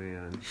 Oh,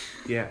 man.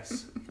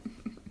 Yes.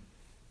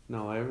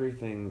 No,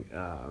 everything,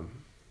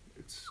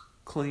 it's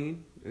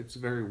clean. It's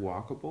very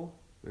walkable.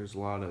 There's a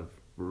lot of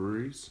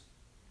breweries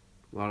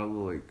A lot of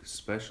like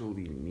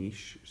specialty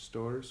niche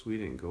stores. We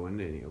didn't go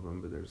into any of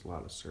them, but there's a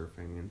lot of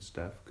surfing and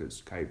stuff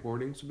because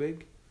kiteboarding's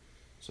big.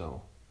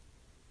 So,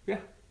 yeah.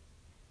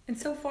 And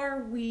so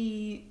far,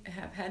 we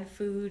have had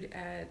food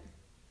at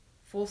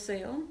Full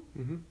Sail,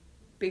 Mm-hmm.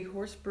 Big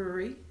Horse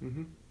Brewery,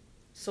 Mm-hmm.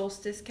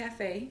 Solstice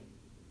Cafe,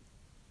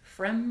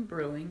 Frem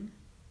Brewing,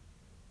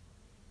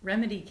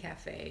 Remedy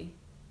Cafe.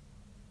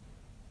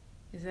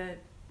 Is that...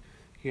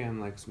 Yeah, and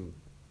like some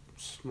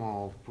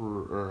small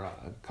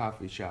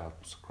coffee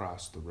shops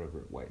across the river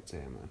at White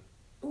Salmon.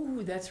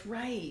 Ooh, that's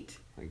right.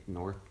 Like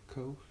North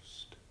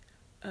Coast.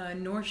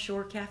 North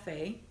Shore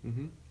Cafe.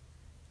 Mm-hmm.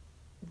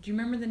 Do you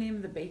remember the name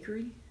of the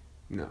bakery?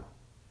 No,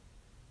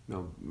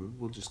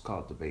 we'll just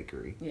call it the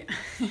bakery. Yeah.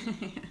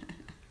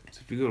 So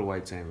if you go to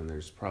White Salmon,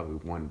 there's probably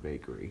one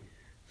bakery.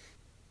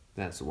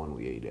 That's the one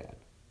we ate at.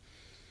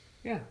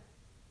 Yeah.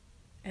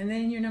 And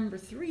then your number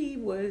 3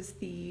 was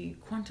the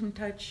Quantum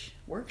Touch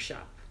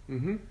workshop.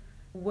 Mm-hmm.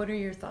 What are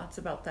your thoughts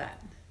about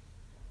that?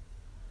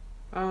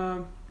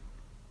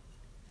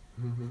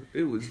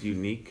 It was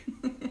unique.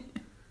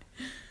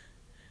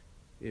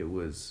 It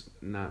was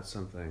not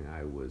something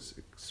I was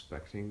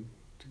expecting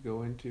to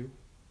go into.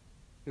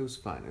 It was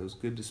fun. It was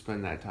good to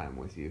spend that time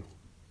with you.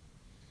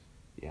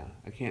 Yeah,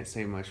 I can't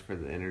say much for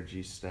the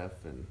energy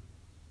stuff, and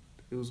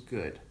it was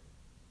good.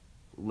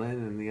 Lynn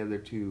and the other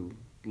 2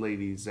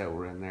 ladies that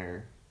were in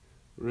there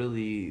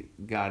really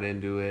got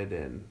into it,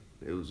 and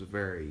it was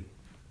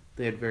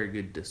they had very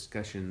good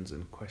discussions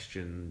and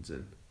questions,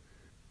 and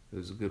it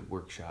was a good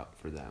workshop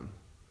for them.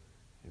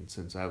 And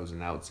since I was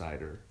an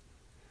outsider,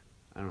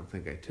 I don't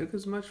think I took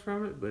as much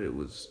from it, but it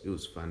was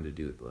fun to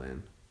do with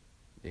Lynn.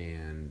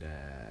 And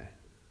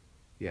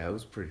yeah, it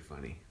was pretty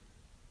funny.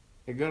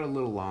 It got a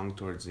little long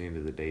towards the end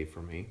of the day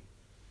for me.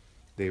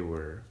 They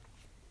were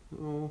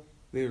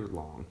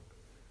long,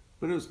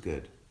 but it was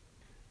good.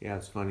 Yeah,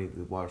 it's funny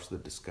to watch the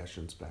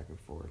discussions back and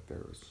forth.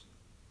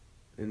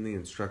 And the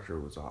instructor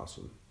was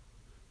awesome.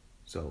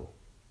 So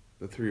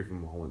the 3 of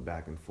them all went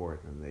back and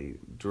forth, and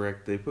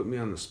they put me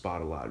on the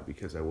spot a lot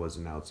because I was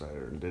an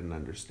outsider and didn't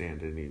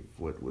understand any of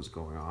what was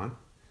going on.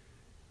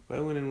 But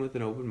I went in with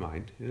an open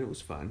mind, and it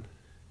was fun.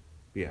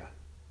 Yeah,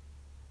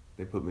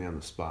 they put me on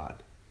the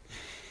spot.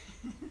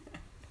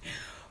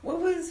 What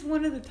was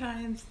one of the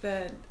times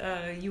that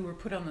you were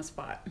put on the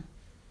spot?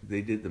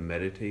 They did the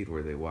meditate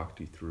where they walked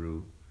you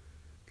through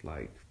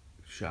like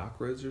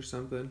chakras or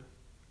something.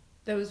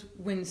 That was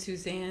when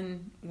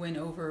Suzanne went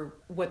over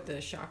what the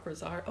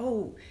chakras are.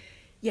 Oh,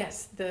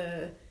 yes,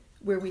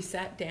 where we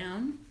sat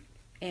down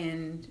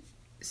and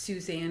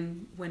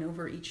Suzanne went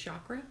over each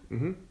chakra.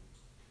 Mm-hmm.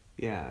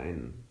 Yeah,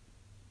 and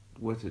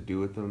what to do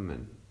with them,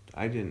 and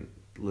I didn't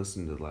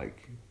listen to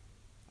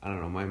I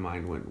don't know, my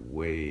mind went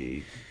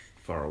way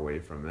far away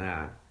from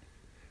that.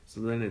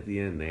 So then at the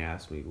end they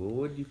asked me, well,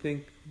 what do you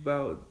think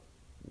about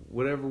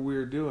whatever we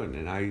were doing?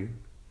 And I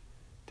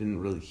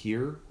didn't really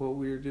hear what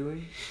we were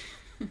doing.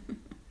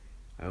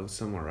 I was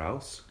somewhere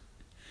else.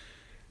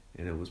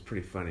 And it was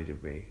pretty funny to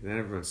me. Then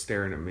everyone's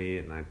staring at me,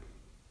 and I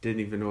didn't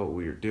even know what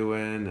we were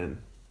doing,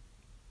 and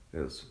it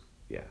was,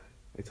 yeah,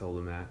 I told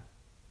them that.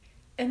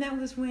 And that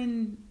was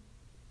when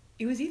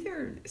it was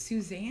either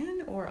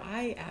Suzanne or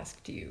I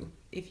asked you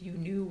if you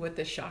knew what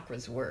the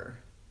chakras were.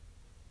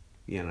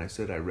 Yeah, and I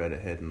said I read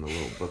ahead in the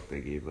little book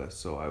they gave us,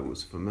 so I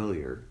was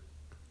familiar.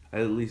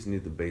 I at least knew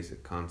the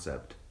basic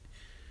concept.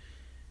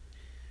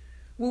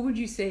 What would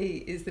you say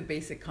is the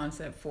basic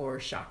concept for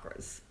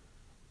chakras?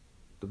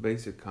 The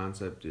basic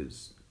concept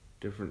is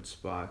different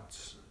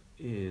spots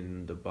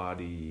in the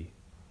body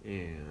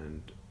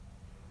and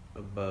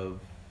above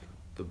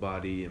the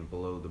body and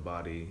below the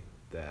body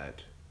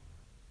that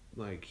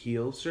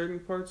heal certain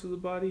parts of the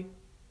body.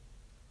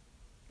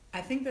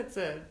 I think that's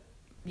a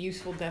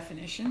useful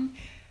definition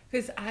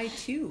because I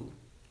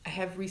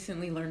have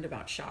recently learned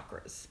about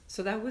chakras.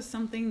 So that was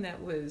something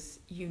that was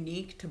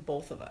unique to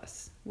both of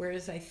us.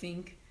 Whereas I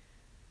think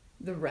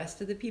the rest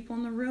of the people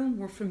in the room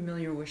were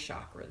familiar with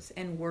chakras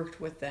and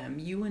worked with them.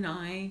 You and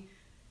I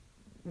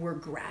were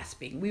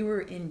grasping. We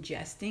were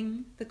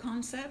ingesting the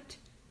concept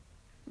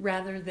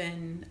rather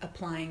than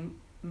applying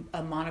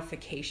a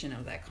modification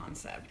of that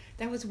concept.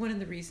 That was one of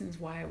the reasons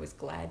why I was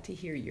glad to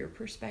hear your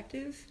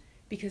perspective,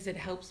 because it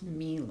helps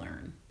me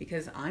learn,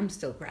 because I'm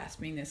still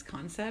grasping this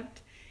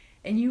concept.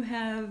 And you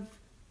have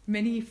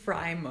many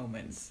Fry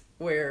moments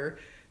where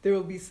there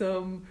will be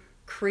some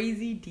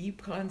crazy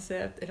deep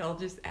concept and I'll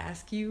just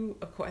ask you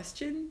a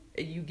question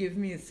and you give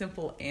me a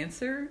simple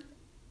answer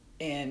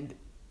and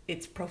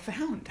it's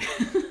profound.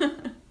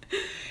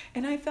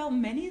 And I felt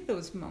many of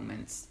those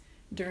moments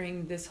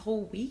during this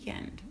whole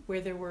weekend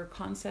where there were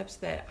concepts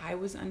that I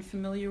was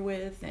unfamiliar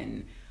with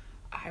and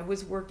I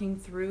was working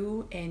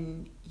through,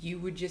 and you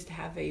would just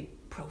have a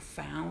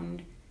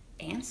profound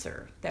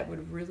answer that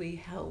would really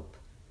help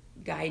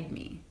guide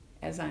me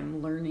as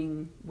I'm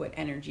learning what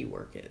energy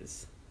work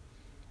is.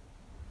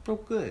 Oh,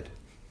 good.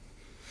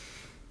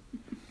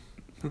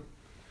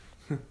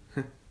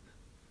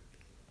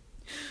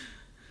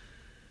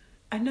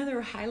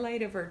 Another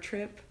highlight of our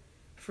trip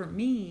for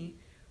me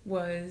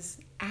was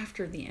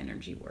after the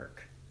energy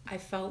work. I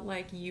felt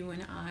like you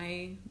and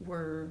I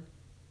were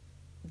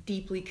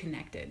deeply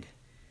connected.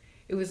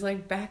 It was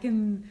like back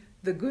in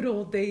the good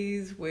old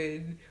days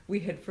when we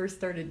had first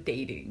started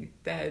dating,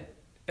 that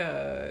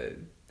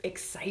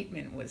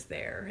excitement was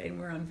there, and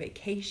we're on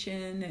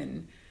vacation,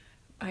 and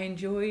I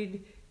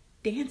enjoyed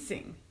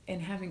dancing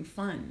and having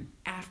fun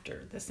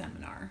after the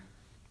seminar.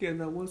 Yeah,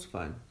 that was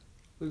fun.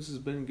 This has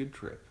been a good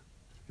trip.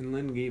 And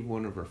Lynn gave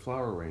one of her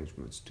flower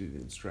arrangements to the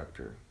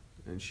instructor,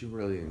 and she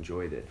really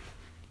enjoyed it.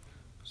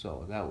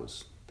 So that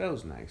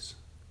was nice.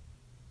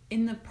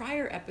 In the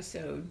prior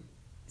episode,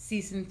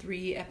 Season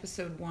 3,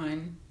 Episode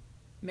 1,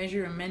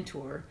 Measure a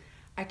Mentor,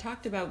 I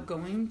talked about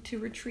going to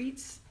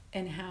retreats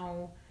and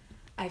how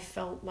I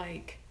felt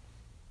like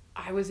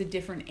I was a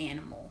different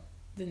animal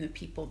than the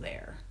people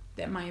there,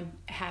 that my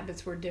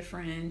habits were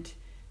different,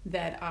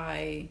 that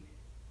I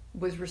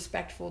was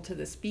respectful to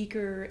the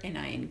speaker and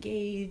I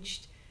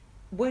engaged.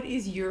 What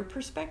is your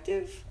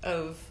perspective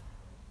of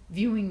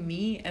viewing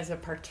me as a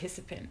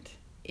participant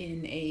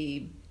in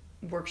a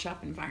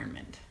workshop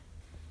environment?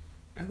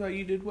 I thought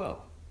you did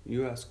well.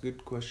 You asked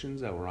good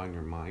questions that were on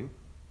your mind,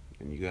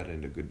 and you got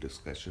into good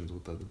discussions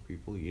with other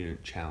people. You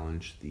didn't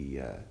challenge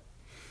the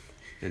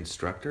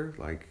instructor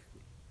like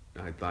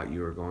I thought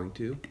you were going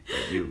to,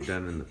 like you've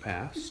done in the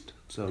past.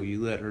 So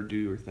you let her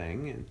do her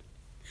thing, and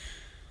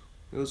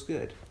it was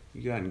good.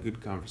 You got in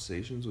good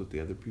conversations with the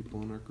other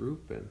people in our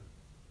group, and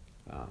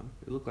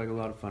it looked like a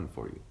lot of fun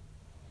for you.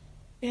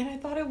 And I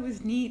thought it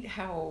was neat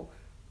how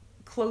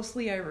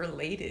closely I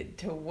related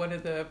to one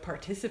of the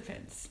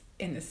participants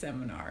in the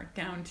seminar,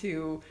 down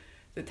to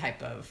the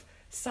type of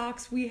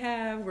socks we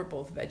have. We're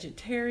both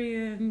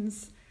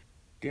vegetarians.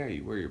 Yeah,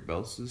 you wear your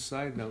belts to the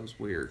side? That was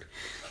weird.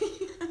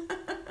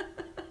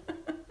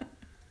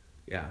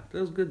 Yeah, that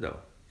was good though.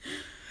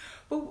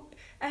 But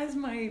as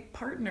my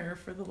partner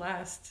for the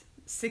last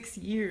 6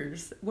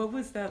 years, what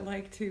was that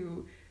like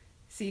to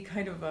see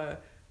kind of a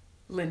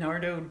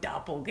Leonardo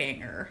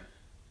doppelganger?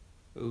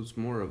 It was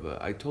more of a,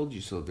 I told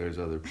you so, there's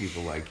other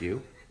people like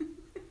you.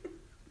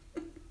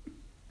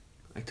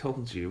 I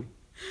told you.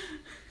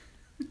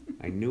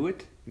 I knew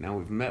it. Now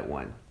we've met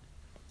one.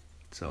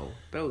 So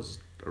that was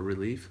a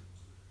relief.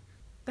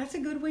 That's a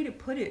good way to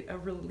put it, a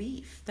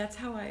relief. That's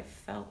how I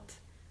felt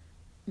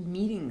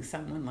meeting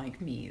someone like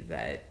me,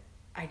 that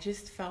I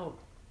just felt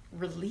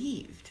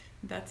relieved.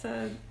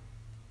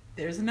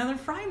 There's another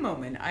Fry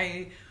moment.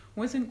 I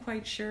wasn't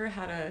quite sure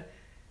how to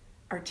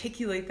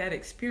articulate that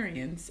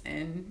experience,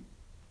 and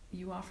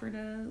you offered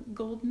a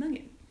gold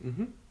nugget.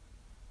 Mm-hmm.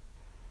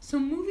 So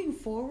moving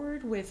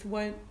forward with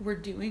what we're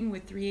doing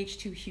with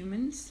 3H2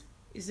 Humans,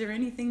 is there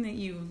anything that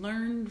you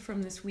learned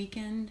from this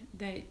weekend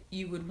that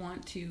you would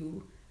want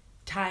to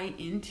tie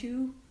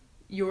into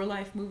your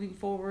life moving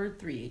forward,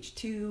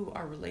 3H2,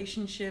 our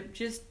relationship,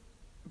 just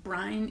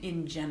Brian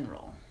in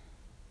general?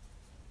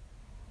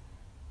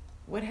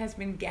 What has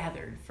been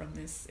gathered from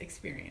this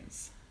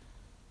experience?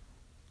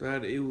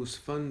 That it was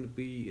fun to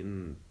be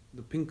in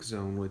the pink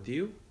zone with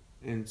you,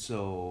 and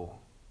so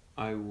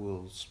I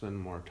will spend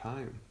more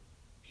time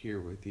here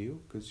with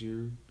you because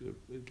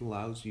it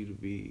allows you to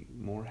be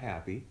more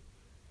happy,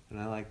 and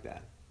I like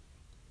that.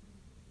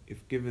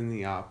 If given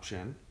the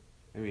option,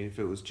 I mean, if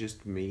it was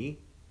just me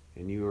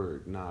and you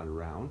were not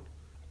around,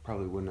 I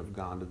probably wouldn't have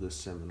gone to this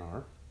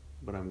seminar,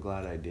 but I'm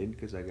glad I did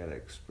because I got to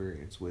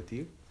experience with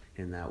you,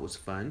 and that was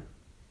fun.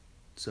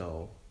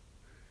 So,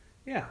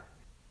 yeah.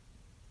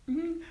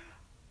 Mm-hmm.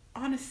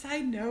 On a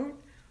side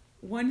note,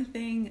 one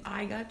thing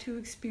I got to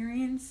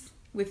experience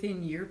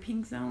within your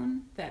pink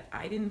zone that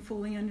I didn't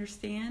fully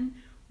understand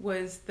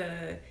was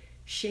the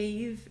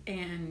shave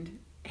and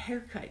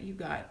haircut you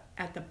got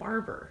at the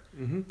barber.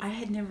 Mm-hmm. I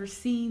had never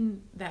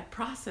seen that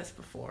process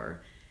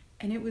before,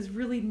 and it was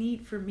really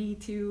neat for me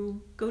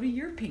to go to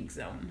your pink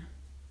zone.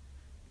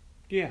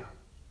 Yeah.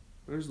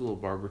 There's a little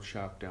barber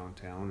shop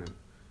downtown, and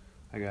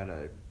I got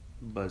a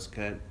buzz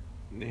cut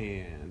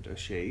and a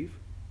shave,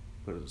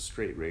 but it was a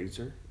straight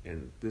razor,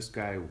 and this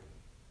guy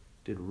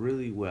did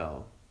really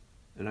well,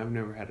 and I've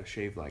never had a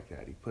shave like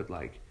that. He put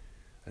like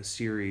a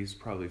series,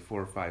 probably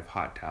 4 or 5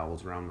 hot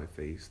towels around my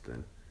face,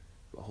 then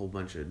a whole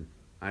bunch of,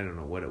 I don't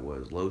know what it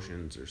was,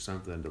 lotions or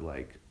something to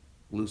like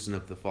loosen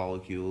up the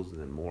follicles,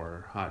 and then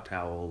more hot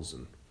towels,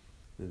 and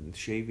then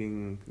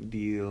shaving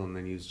deal, and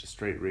then used a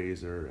straight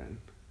razor, and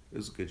it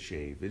was a good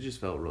shave. It just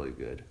felt really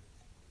good.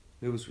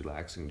 It was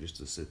relaxing just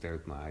to sit there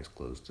with my eyes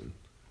closed and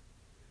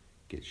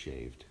get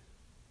shaved.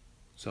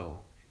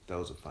 So that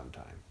was a fun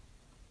time.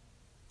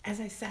 As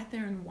I sat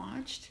there and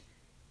watched,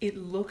 it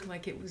looked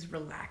like it was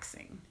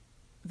relaxing.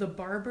 The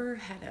barber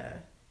had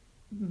a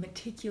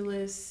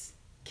meticulous,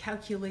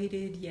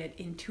 calculated yet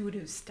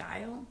intuitive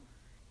style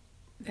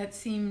that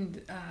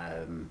seemed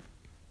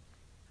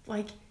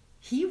like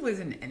he was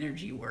an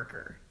energy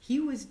worker. He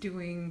was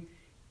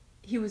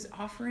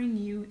offering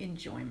you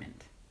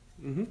enjoyment.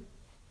 Mm-hmm.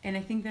 And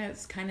I think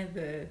that's kind of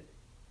the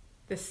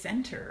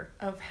center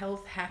of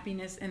health,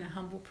 happiness, and a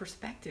humble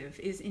perspective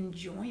is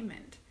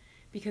enjoyment.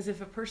 Because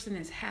if a person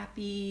is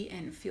happy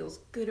and feels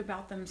good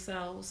about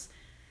themselves,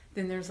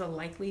 then there's a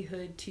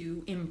likelihood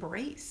to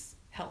embrace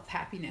health,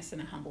 happiness,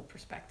 and a humble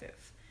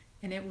perspective.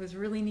 And it was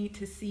really neat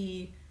to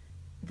see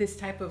this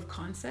type of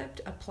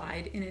concept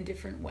applied in a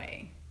different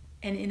way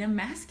and in a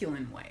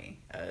masculine way,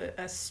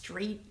 a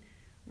straight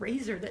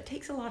razor that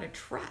takes a lot of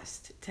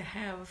trust to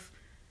have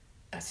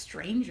a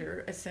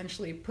stranger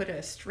essentially put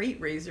a straight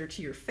razor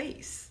to your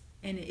face.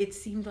 And it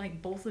seemed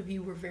like both of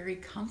you were very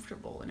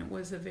comfortable, and it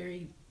was a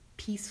very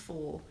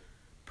peaceful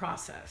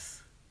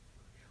process.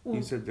 Well,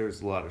 You said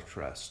there's a lot of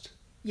trust.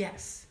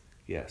 yes.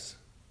 Yes.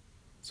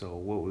 So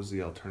what was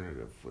the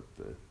alternative with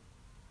the?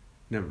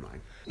 Never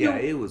mind. No. Yeah,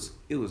 it was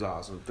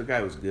awesome. The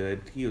guy was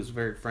good. He was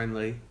very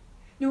friendly.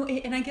 No,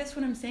 and I guess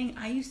what I'm saying,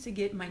 I used to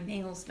get my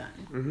nails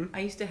done. Mhm. I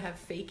used to have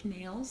fake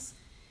nails,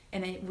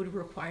 and it would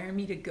require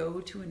me to go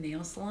to a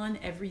nail salon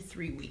every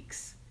 3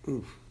 weeks.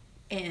 Oof.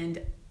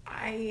 And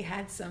I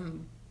had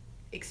some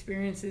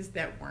experiences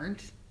that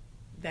weren't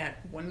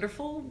that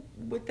wonderful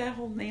with that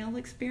whole nail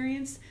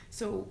experience.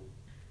 So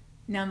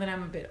now that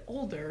I'm a bit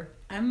older,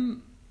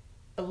 I'm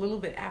a little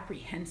bit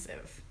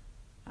apprehensive.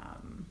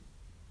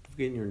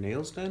 Getting your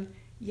nails done?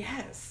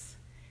 Yes,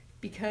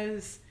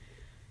 because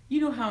you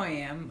know how I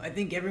am. I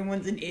think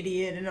everyone's an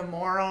idiot and a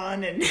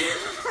moron, and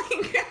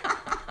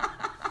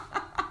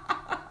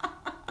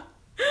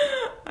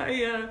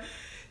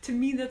to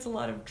me, that's a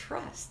lot of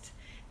trust.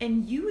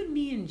 And you and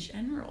me in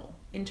general,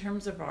 in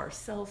terms of our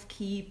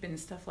self-keep and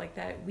stuff like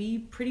that, we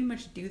pretty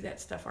much do that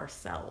stuff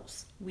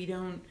ourselves. We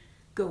don't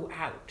go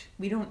out.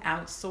 We don't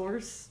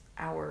outsource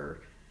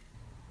our,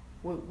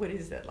 what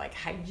is that, like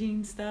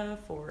hygiene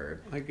stuff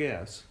or... I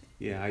guess.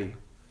 Yeah,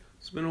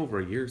 it's been over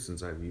a year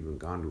since I've even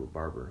gone to a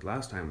barber.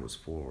 Last time was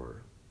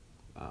for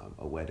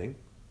a wedding,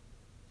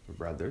 my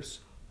brother's,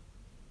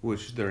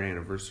 which their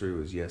anniversary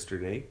was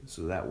yesterday,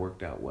 so that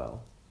worked out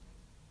well.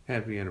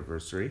 Happy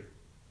anniversary.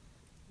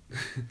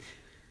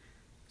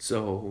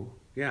 So,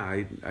 yeah,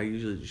 I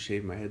usually just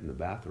shave my head in the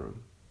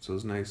bathroom. So it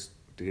was nice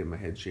to get my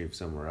head shaved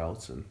somewhere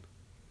else. And,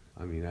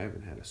 I mean, I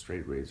haven't had a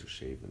straight razor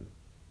shave in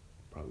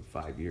probably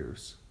 5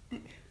 years.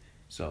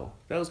 So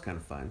that was kind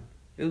of fun.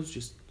 It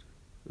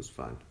was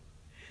fun.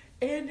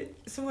 And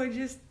so I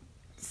just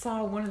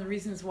saw one of the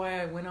reasons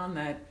why I went on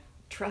that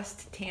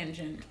trust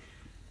tangent.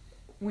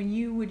 When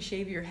you would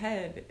shave your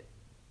head,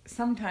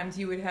 sometimes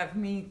you would have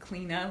me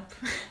clean up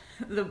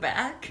the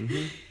back.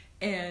 Mm-hmm.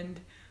 And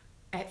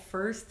at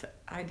first,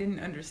 I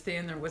didn't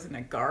understand there wasn't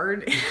a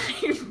guard.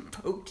 I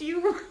poked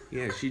you.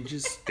 Yeah, she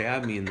just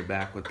stabbed me in the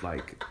back with,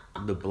 like,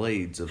 the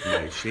blades of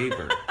my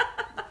shaver.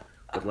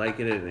 But, like,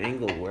 at an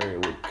angle where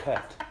it would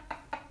cut.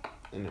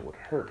 And it would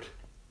hurt.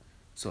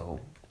 So,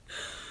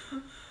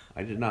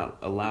 I did not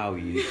allow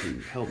you to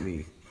help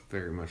me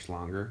very much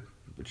longer.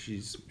 But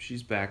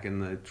she's back in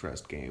the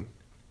trust game.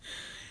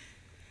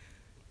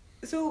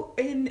 So,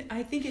 and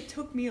I think it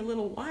took me a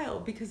little while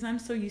because I'm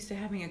so used to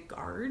having a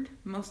guard.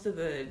 Most of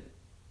the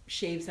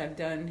shaves I've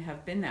done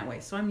have been that way.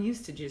 So I'm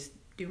used to just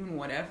doing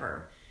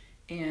whatever.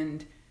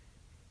 And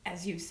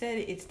as you said,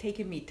 it's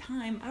taken me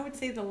time. I would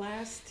say the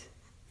last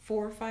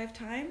 4 or 5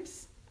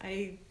 times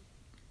I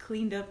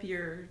cleaned up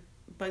your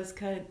buzz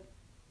cut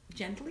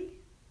gently.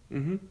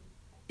 Mm-hmm.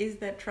 Is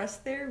that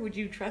trust there? Would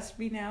you trust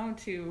me now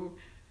to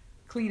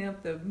clean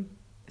up the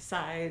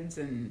sides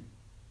and...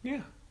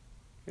 Yeah,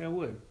 I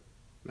would.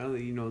 Now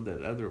that you know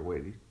that other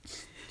way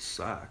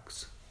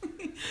sucks.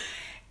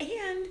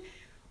 And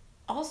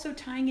also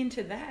tying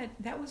into that,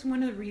 that was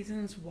one of the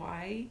reasons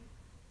why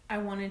I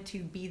wanted to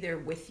be there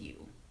with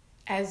you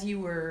as you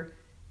were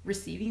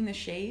receiving the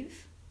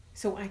shave,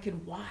 so I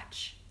could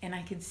watch and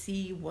I could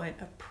see what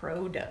a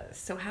pro does.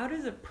 So how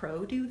does a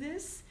pro do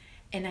this?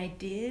 And I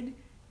did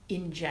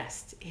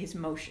ingest his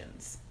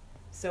motions.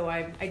 So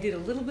I did a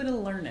little bit of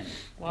learning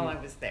while I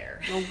was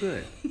there. Oh,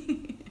 good.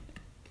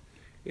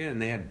 Yeah,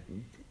 and they had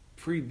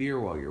free beer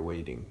while you're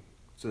waiting.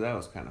 So that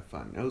was kind of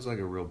fun. It was like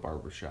a real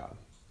barber shop.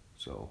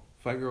 So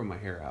if I grow my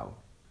hair out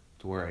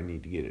to where I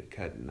need to get it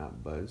cut and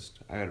not buzzed,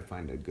 I gotta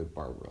find a good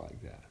barber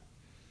like that.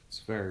 It's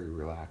very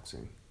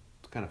relaxing.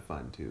 It's kind of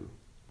fun too.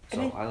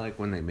 So I like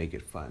when they make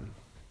it fun.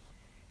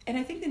 And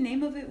I think the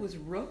name of it was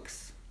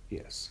Rooks.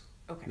 Yes.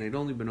 Okay. And they'd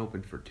only been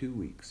open for 2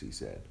 weeks, he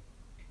said.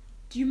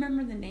 Do you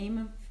remember the name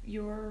of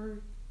your...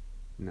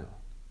 No.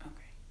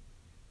 Okay.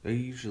 They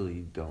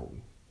usually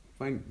don't.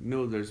 If I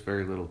know there's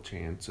very little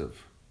chance of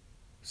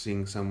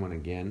seeing someone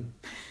again,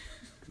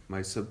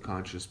 my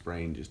subconscious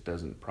brain just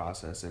doesn't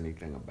process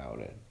anything about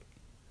it.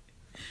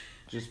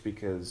 Just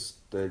because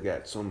they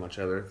got so much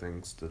other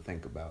things to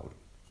think about.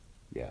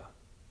 Yeah.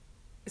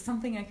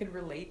 Something I could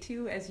relate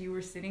to as you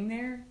were sitting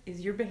there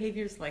is your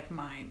behavior's like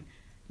mine.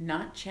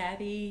 Not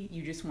chatty,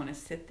 you just want to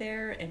sit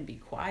there and be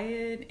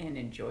quiet and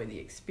enjoy the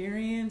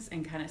experience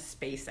and kind of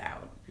space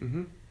out.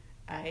 Mm-hmm.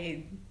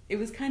 It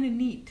was kind of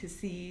neat to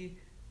see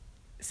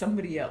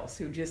somebody else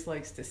who just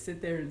likes to sit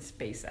there and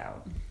space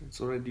out. That's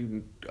what I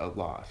do a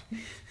lot.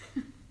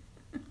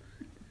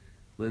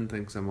 Lynn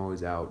thinks I'm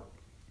always out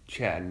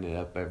chatting it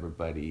up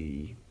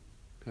everybody.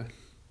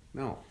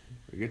 No,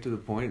 I get to the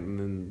point and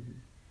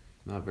then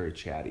not very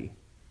chatty.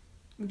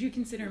 Would you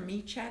consider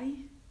me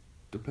chatty?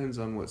 depends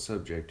on what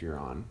subject you're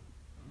on.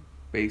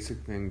 Basic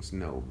things,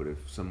 no, but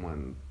if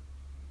someone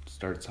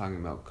starts talking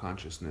about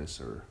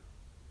consciousness or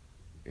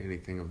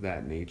anything of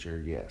that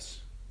nature,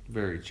 yes.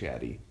 Very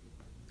chatty.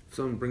 If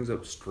someone brings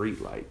up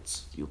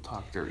streetlights, you'll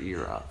talk their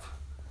ear off.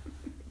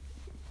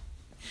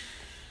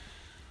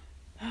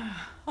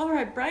 All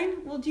right, Brian.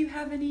 Well, do you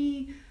have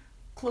any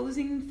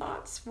closing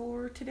thoughts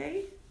for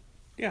today?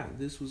 Yeah,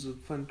 this was a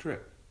fun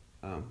trip.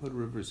 Hood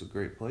River is a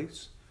great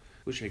place.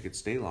 Wish I could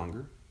stay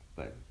longer,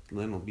 but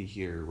Lynn will be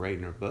here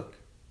writing her book.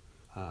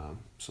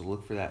 So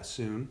look for that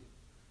soon.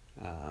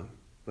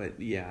 But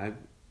yeah, I'm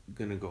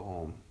gonna go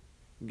home,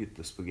 get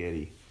the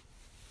spaghetti.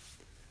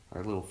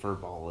 Our little fur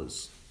ball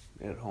is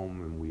at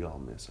home and we all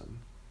miss him.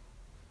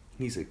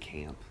 He's at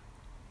camp.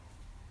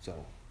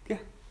 So, yeah.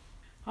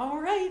 All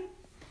right.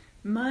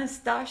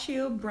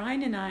 Mustachio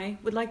Brian and I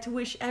would like to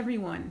wish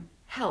everyone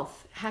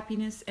health,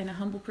 happiness, and a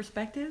humble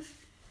perspective.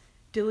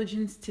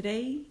 Diligence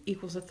today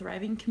equals a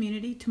thriving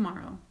community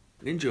tomorrow.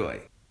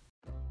 Enjoy.